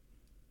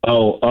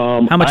 Oh,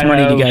 how much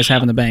money do you guys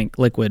have in the bank,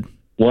 liquid?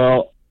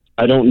 Well,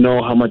 I don't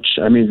know how much.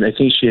 I mean, I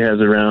think she has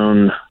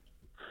around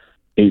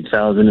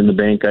 8,000 in the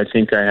bank. I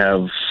think I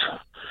have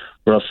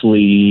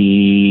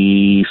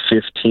roughly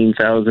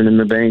 15,000 in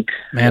the bank.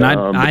 Man,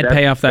 I'd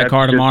pay off that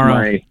car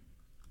tomorrow.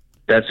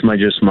 That's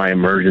my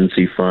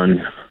emergency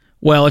fund.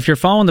 Well, if you're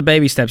following the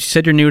baby steps, you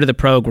said you're new to the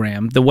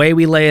program. The way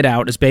we lay it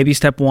out is baby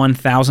step 1,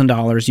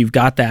 $1,000. You've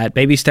got that.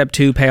 Baby step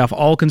 2, pay off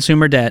all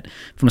consumer debt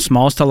from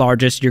smallest to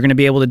largest. You're going to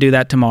be able to do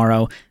that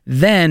tomorrow.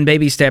 Then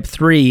baby step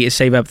 3 is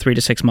save up 3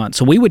 to 6 months.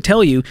 So we would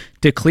tell you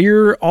to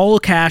clear all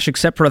cash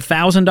except for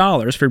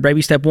 $1,000 for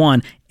baby step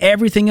 1.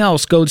 Everything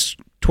else goes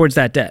towards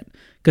that debt.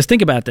 Because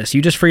think about this.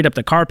 You just freed up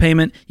the car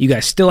payment. You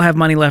guys still have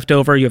money left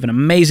over. You have an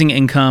amazing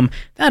income.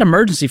 That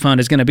emergency fund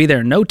is going to be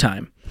there in no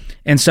time.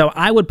 And so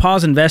I would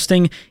pause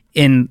investing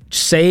in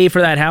save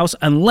for that house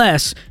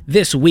unless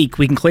this week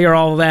we can clear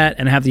all of that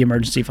and have the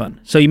emergency fund.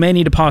 So you may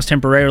need to pause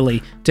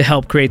temporarily to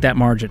help create that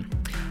margin.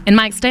 And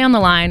Mike, stay on the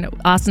line.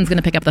 Austin's going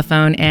to pick up the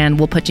phone and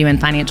we'll put you in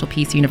Financial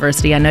Peace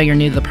University. I know you're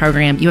new to the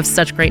program. You have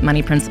such great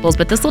money principles,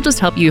 but this will just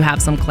help you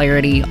have some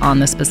clarity on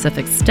the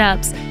specific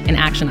steps and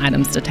action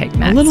items to take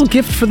next. A little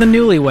gift for the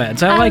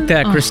newlyweds. I like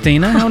that,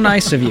 Christina. How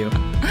nice of you.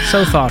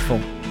 So thoughtful.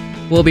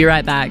 We'll be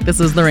right back. This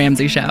is The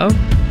Ramsey Show.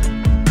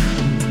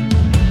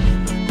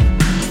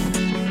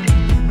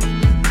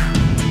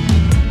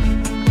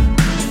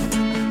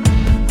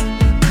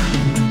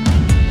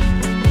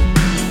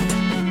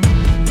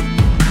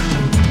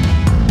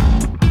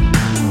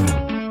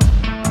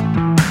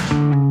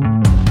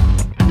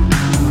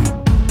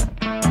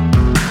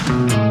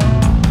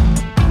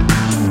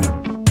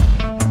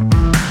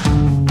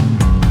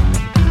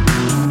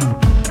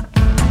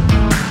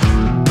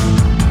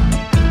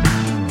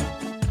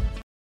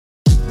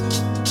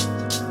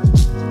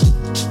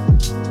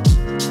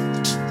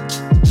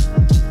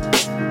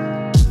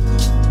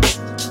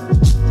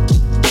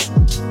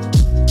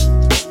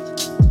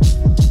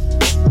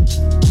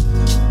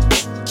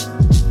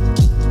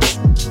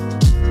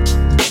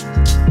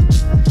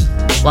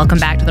 Welcome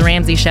back to The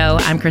Ramsey Show.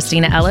 I'm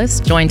Christina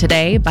Ellis, joined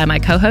today by my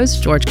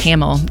co-host, George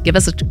Kamel. Give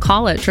us a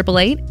call at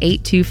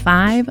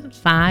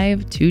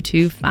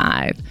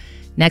 888-825-5225.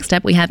 Next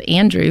up, we have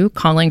Andrew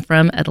calling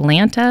from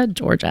Atlanta,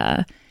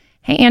 Georgia.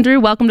 Hey, Andrew,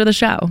 welcome to the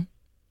show.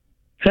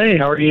 Hey,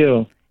 how are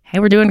you? Hey,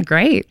 we're doing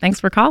great. Thanks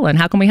for calling.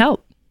 How can we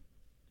help?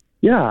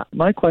 Yeah,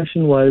 my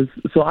question was,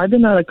 so I've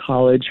been out of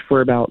college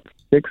for about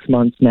 6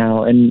 months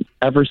now, and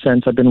ever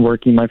since I've been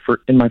working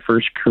in my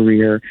first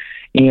career.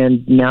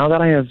 And now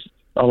that I have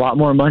a lot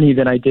more money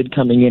than I did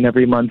coming in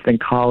every month in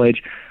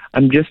college,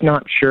 I'm just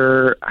not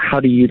sure how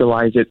to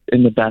utilize it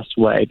in the best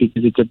way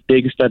because it's a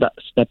big step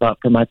up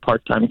from my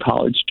part-time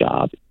college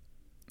job.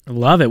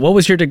 Love it. What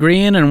was your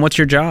degree in and what's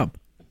your job?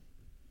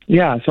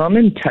 Yeah, so I'm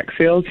in tech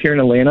sales here in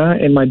Atlanta,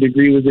 and my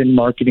degree was in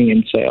marketing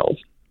and sales.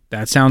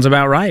 That sounds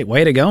about right.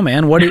 Way to go,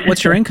 man.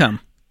 What's your income?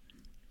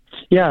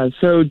 Yeah,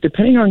 so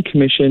depending on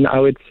commission,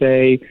 I would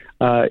say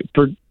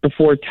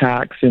before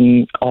tax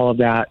and all of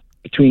that,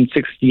 between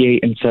 68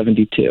 and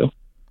 72.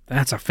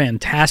 That's a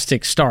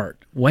fantastic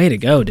start. Way to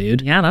go,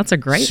 dude. Yeah, that's a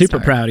great Super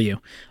start. proud of you.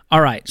 All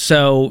right,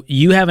 so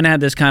you haven't had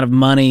this kind of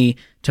money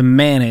to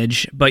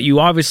manage, but you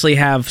obviously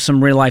have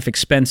some real-life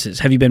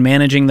expenses. Have you been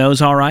managing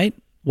those all right?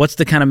 What's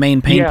the kind of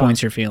main pain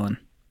points you're feeling?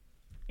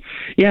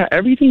 Yeah,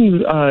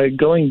 everything's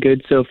going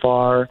good so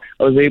far.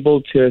 I was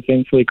able to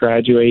thankfully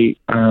graduate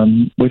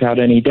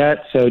without any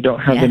debt, so don't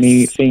have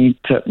anything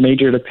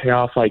major to pay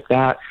off like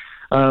that.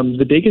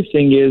 The biggest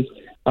thing is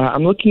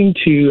I'm looking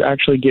to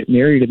actually get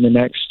married in the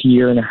next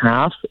year and a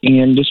half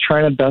and just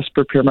trying to best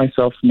prepare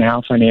myself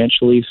now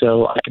financially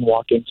so I can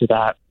walk into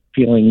that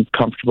feeling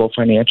comfortable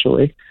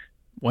financially.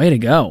 Way to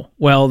go.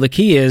 Well, the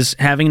key is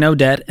having no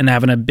debt and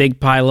having a big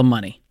pile of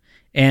money.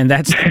 And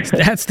that's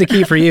the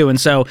key for you.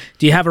 And so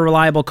do you have a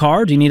reliable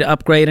car? Do you need to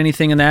upgrade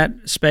anything in that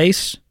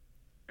space?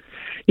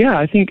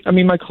 Yeah,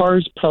 my car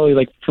is probably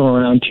like from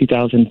around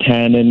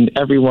 2010, and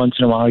every once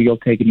in a while you'll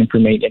take it in for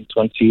maintenance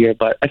once a year,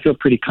 but I feel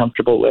pretty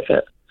comfortable with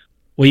it.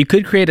 Well, you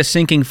could create a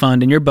sinking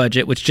fund in your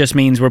budget, which just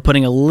means we're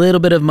putting a little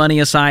bit of money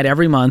aside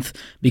every month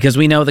because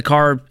we know the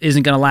car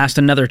isn't going to last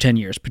another 10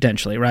 years,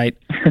 potentially, right?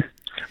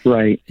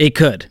 Right. It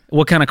could.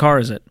 What kind of car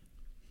is it?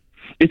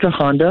 It's a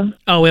Honda.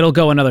 Oh, it'll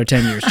go another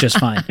 10 years just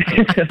fine.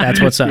 That's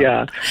what's up.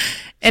 Yeah. So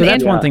And that's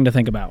Andrew, one thing to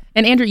think about.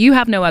 And Andrew, you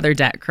have no other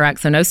debt,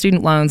 correct? So no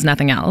student loans,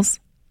 nothing else?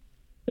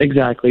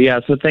 Exactly, yeah.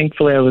 So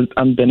thankfully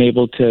I've been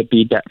able to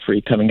be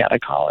debt-free coming out of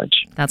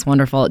college. That's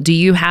wonderful. Do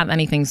you have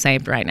anything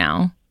saved right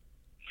now?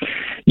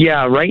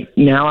 Yeah, right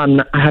now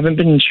I haven't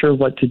been sure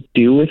what to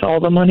do with all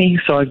the money,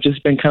 so I've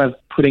just been kind of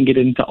putting it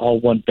into all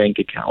one bank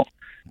account.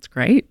 That's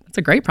great. That's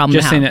a great problem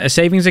Just to have. in a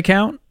savings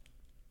account?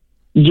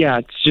 Yeah,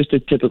 it's just a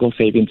typical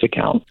savings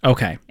account.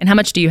 Okay. And how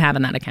much do you have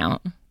in that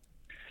account?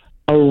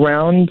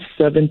 Around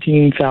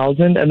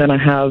 $17,000, and then I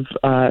have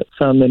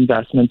some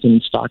investments in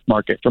the stock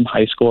market from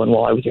high school and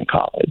while I was in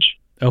college.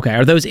 Okay.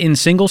 Are those in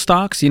single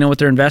stocks? Do you know what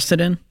they're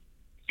invested in?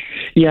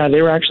 Yeah,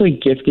 they were actually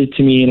gifted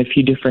to me in a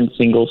few different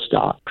single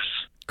stocks.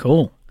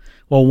 Cool.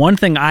 Well, one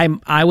thing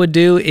I would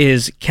do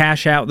is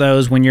cash out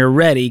those when you're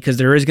ready because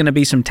there is going to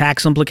be some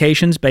tax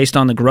implications based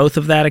on the growth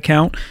of that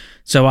account.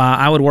 So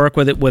I would work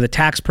with it with a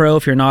tax pro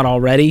if you're not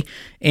already,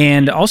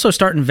 and also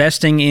start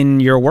investing in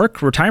your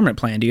work retirement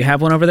plan. Do you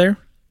have one over there?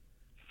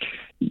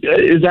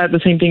 Is that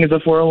the same thing as a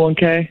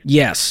 401k?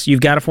 Yes.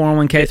 You've got a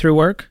 401k through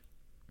work?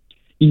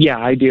 Yeah,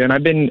 I do, and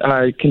I've been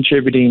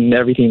contributing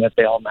everything that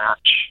they all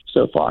match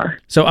so far.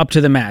 So up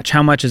to the match.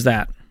 How much is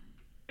that?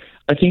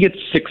 I think it's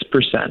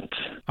 6%.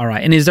 All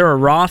right. And is there a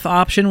Roth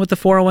option with the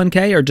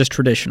 401k or just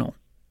traditional?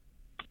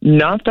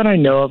 Not that I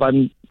know of.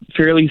 I'm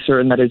fairly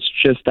certain that it's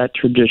just that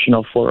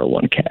traditional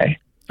 401k.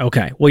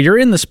 Okay. Well, you're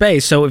in the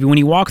space. So when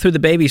you walk through the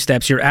baby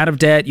steps, you're out of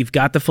debt. You've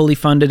got the fully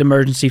funded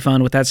emergency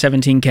fund with that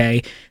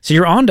 $17K. So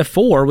you're on to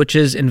 4, which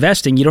is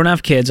investing. You don't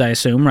have kids, I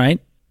assume, right?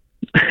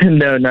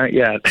 No, not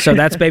yet. So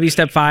that's baby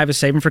step 5 is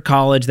saving for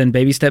college. Then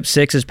baby step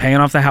 6 is paying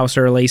off the house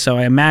early. So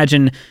I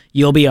imagine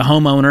you'll be a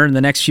homeowner in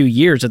the next few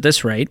years at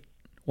this rate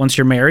once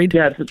you're married.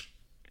 Yeah,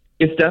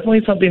 It's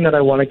definitely something that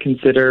I want to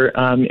consider.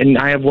 And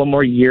I have one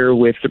more year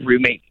with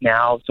roommates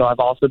now. So I've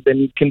also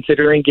been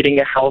considering getting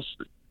a house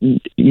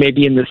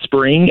maybe in the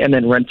spring and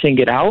then renting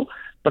it out.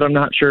 But I'm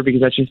not sure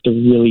because that's just a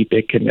really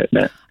big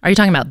commitment. Are you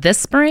talking about this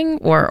spring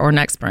or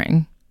next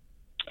spring?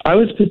 I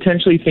was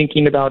potentially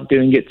thinking about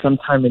doing it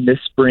sometime in this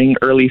spring,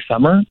 early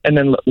summer, and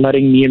then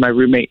letting me and my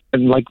roommate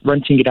and like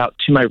renting it out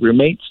to my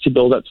roommates to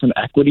build up some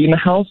equity in the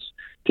house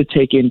to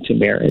take into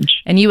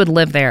marriage. And you would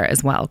live there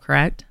as well,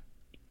 correct?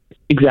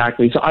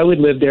 Exactly. So I would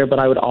live there, but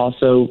I would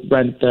also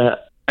rent the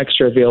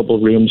extra available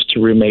rooms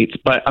to roommates.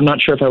 But I'm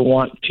not sure if I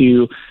want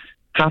to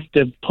have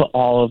to put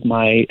all of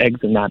my eggs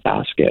in that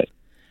basket.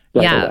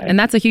 Right away. And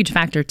that's a huge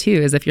factor too,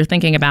 is if you're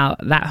thinking about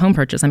that home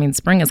purchase, I mean,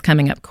 spring is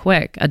coming up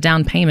quick. A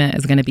down payment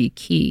is going to be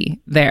key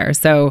there.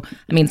 So,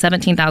 I mean,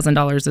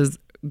 $17,000 is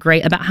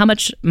great. About how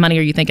much money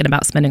are you thinking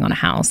about spending on a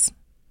house?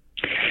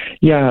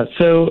 Yeah.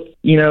 So,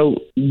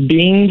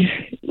 being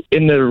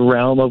in the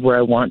realm of where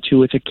I want to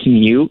with a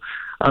commute,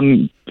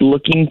 I'm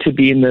looking to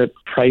be in the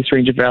price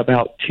range of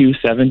about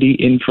 $270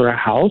 in for a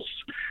house.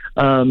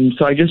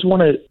 So I just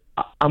want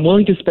to, I'm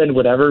willing to spend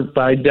whatever,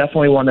 but I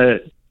definitely want to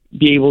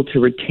be able to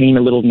retain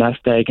a little nest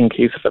egg in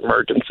case of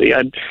emergency.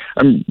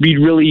 I'm be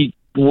really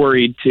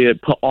worried to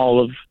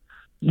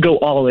go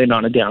all in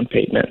on a down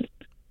payment.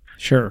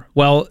 Sure.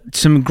 Well,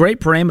 some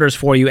great parameters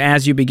for you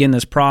as you begin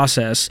this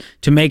process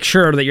to make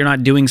sure that you're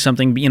not doing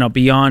something,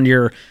 beyond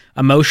your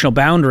emotional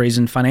boundaries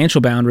and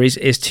financial boundaries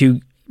is to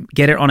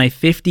get it on a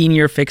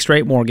 15-year fixed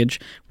rate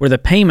mortgage where the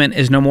payment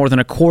is no more than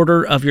a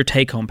quarter of your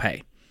take-home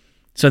pay.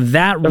 So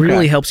that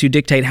really helps you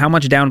dictate how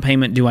much down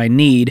payment do I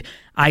need.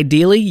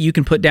 Ideally, you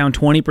can put down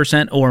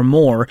 20% or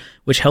more,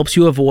 which helps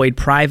you avoid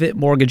private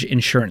mortgage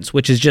insurance,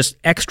 which is just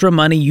extra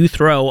money you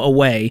throw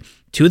away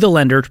to the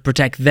lender to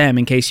protect them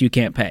in case you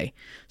can't pay.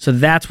 So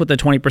that's what the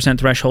 20%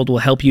 threshold will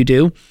help you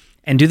do.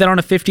 And do that on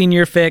a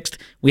 15-year fixed.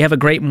 We have a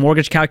great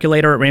mortgage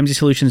calculator at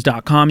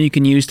RamseySolutions.com you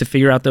can use to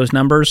figure out those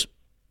numbers.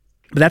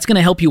 But that's going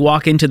to help you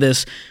walk into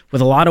this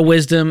with a lot of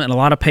wisdom and a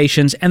lot of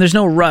patience, and there's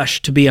no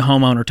rush to be a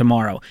homeowner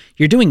tomorrow.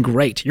 You're doing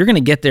great. You're going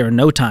to get there in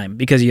no time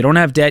because you don't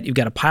have debt. You've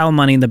got a pile of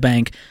money in the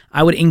bank.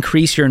 I would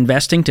increase your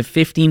investing to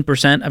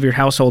 15% of your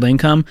household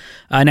income.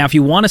 Now, if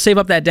you want to save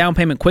up that down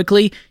payment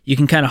quickly, you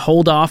can kind of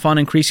hold off on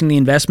increasing the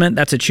investment.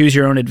 That's a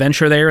choose-your-own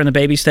adventure there in the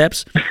baby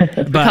steps.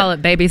 But call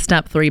it baby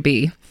step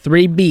 3B.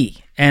 3B.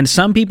 And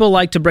some people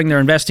like to bring their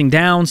investing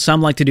down.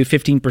 Some like to do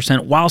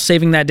 15% while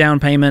saving that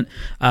down payment.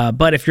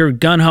 But if you're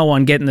gung-ho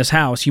on getting this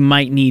house, you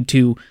might need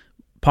to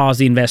pause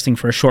the investing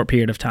for a short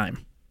period of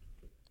time.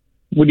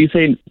 Would you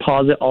say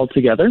pause it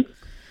altogether?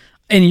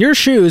 In your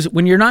shoes,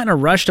 when you're not in a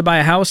rush to buy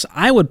a house,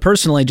 I would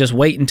personally just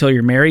wait until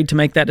you're married to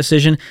make that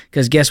decision.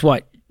 Because guess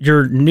what?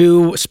 Your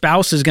new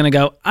spouse is going to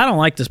go, I don't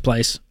like this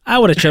place. I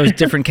would have chose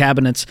different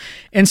cabinets.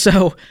 And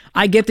so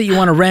I get that you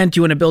want to rent,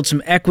 you want to build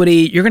some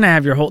equity. You're going to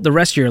have the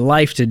rest of your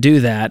life to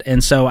do that.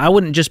 And so I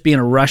wouldn't just be in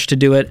a rush to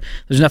do it.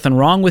 There's nothing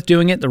wrong with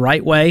doing it the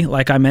right way,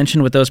 like I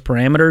mentioned with those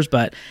parameters.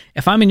 But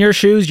if I'm in your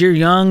shoes, you're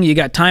young, you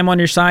got time on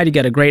your side, you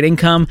got a great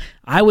income,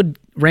 I would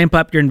ramp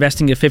up your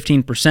investing to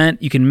 15%.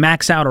 You can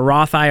max out a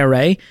Roth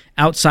IRA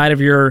outside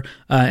of your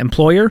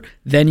employer.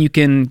 Then you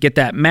can get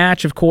that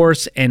match, of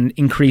course, and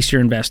increase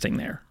your investing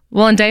there.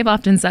 Well, and Dave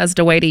often says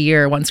to wait a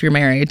year once you're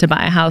married to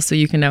buy a house so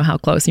you can know how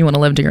close you want to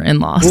live to your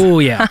in-laws. Oh,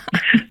 yeah.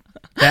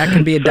 That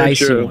can be a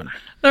dicey one.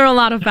 There are a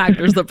lot of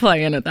factors that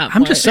play in at that point.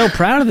 I'm just so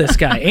proud of this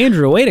guy.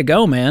 Andrew, way to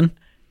go, man.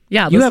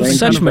 Yeah, you have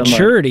such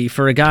maturity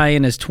for a guy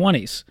in his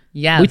 20s.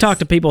 Yes. We talk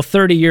to people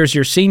 30 years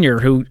your senior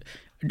who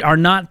are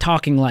not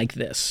talking like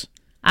this.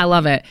 I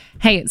love it.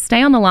 Hey,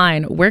 stay on the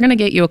line. We're going to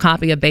get you a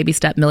copy of Baby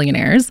Step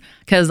Millionaires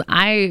because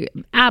I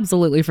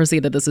absolutely foresee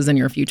that this is in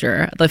your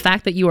future. The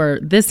fact that you are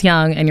this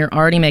young and you're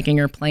already making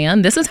your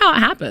plan, this is how it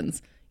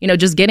happens.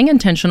 Just getting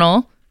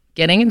intentional,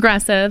 getting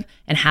aggressive,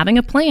 and having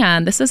a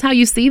plan. This is how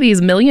you see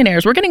these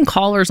millionaires. We're getting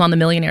callers on the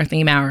Millionaire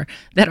Theme Hour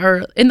that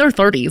are in their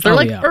 30s.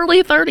 They're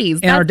early 30s.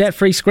 And our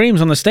debt-free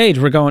screams on the stage,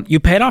 we're going, you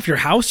paid off your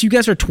house? You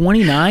guys are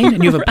 29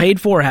 and you have a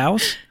paid-for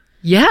house?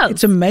 Yeah.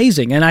 It's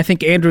amazing. And I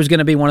think Andrew's going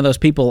to be one of those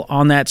people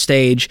on that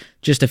stage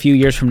just a few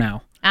years from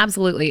now.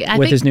 Absolutely.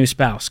 With his new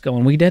spouse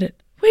going, we did it.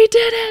 We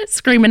did it,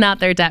 screaming out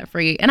there debt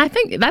free. And I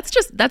think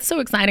that's so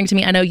exciting to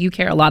me. I know you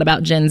care a lot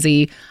about Gen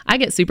Z. I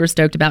get super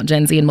stoked about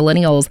Gen Z and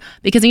millennials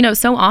because,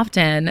 so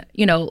often,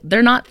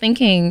 they're not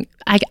thinking,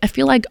 I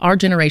feel like our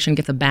generation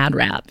gets a bad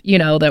rap,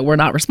 that we're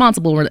not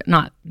responsible, we're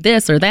not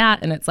this or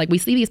that. And it's like we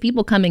see these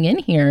people coming in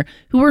here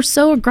who are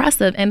so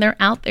aggressive and they're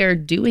out there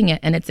doing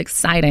it. And it's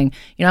exciting.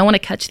 I want to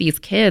catch these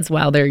kids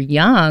while they're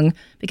young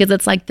because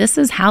it's like this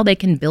is how they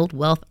can build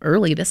wealth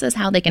early. This is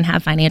how they can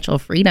have financial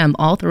freedom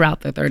all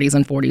throughout their 30s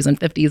and 40s and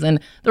 50s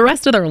and the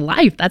rest of their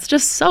life. That's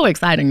just so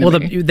exciting to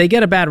me. They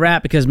get a bad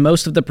rap because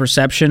most of the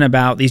perception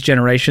about these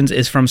generations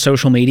is from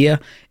social media.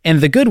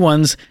 And the good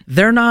ones,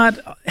 they're not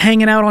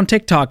hanging out on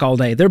TikTok all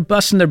day. They're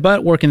busting their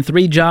butt, working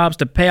 3 jobs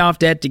to pay off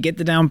debt, to get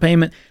the down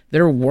payment.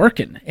 They're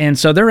working. And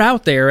so they're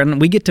out there,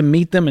 and we get to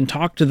meet them and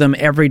talk to them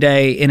every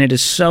day. And it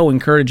is so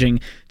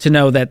encouraging to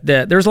know that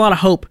there's a lot of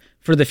hope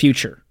for the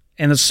future.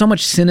 And there's so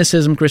much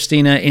cynicism,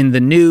 Christina, in the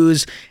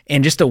news,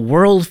 and just the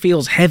world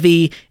feels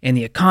heavy, and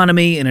the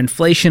economy and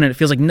inflation, and it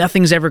feels like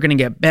nothing's ever going to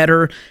get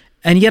better.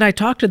 And yet I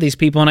talk to these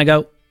people and I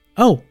go,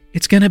 oh,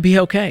 it's going to be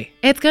okay.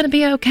 It's going to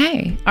be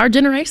okay. Our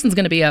generation's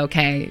going to be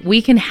okay.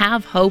 We can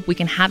have hope. We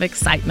can have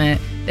excitement.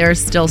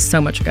 There's still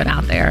so much good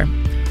out there.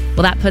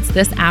 Well, that puts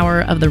this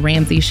hour of The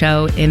Ramsey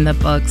Show in the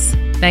books.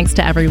 Thanks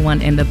to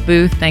everyone in the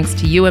booth. Thanks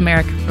to you,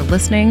 America, for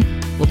listening.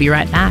 We'll be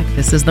right back.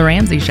 This is The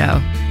Ramsey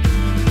Show.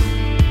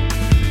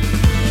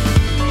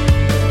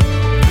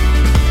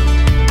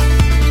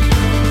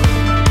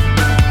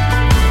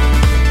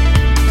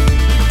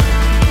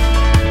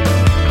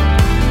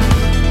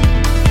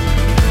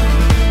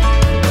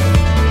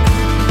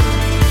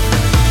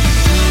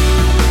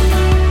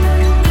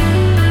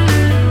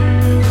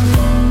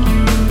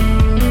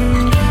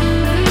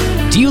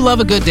 Do you love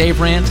a good Dave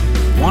rant?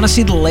 Want to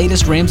see the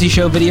latest Ramsey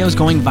Show videos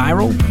going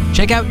viral?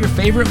 Check out your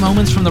favorite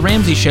moments from The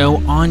Ramsey Show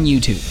on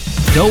YouTube.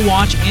 Go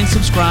watch and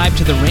subscribe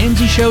to The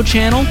Ramsey Show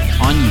channel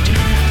on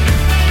YouTube.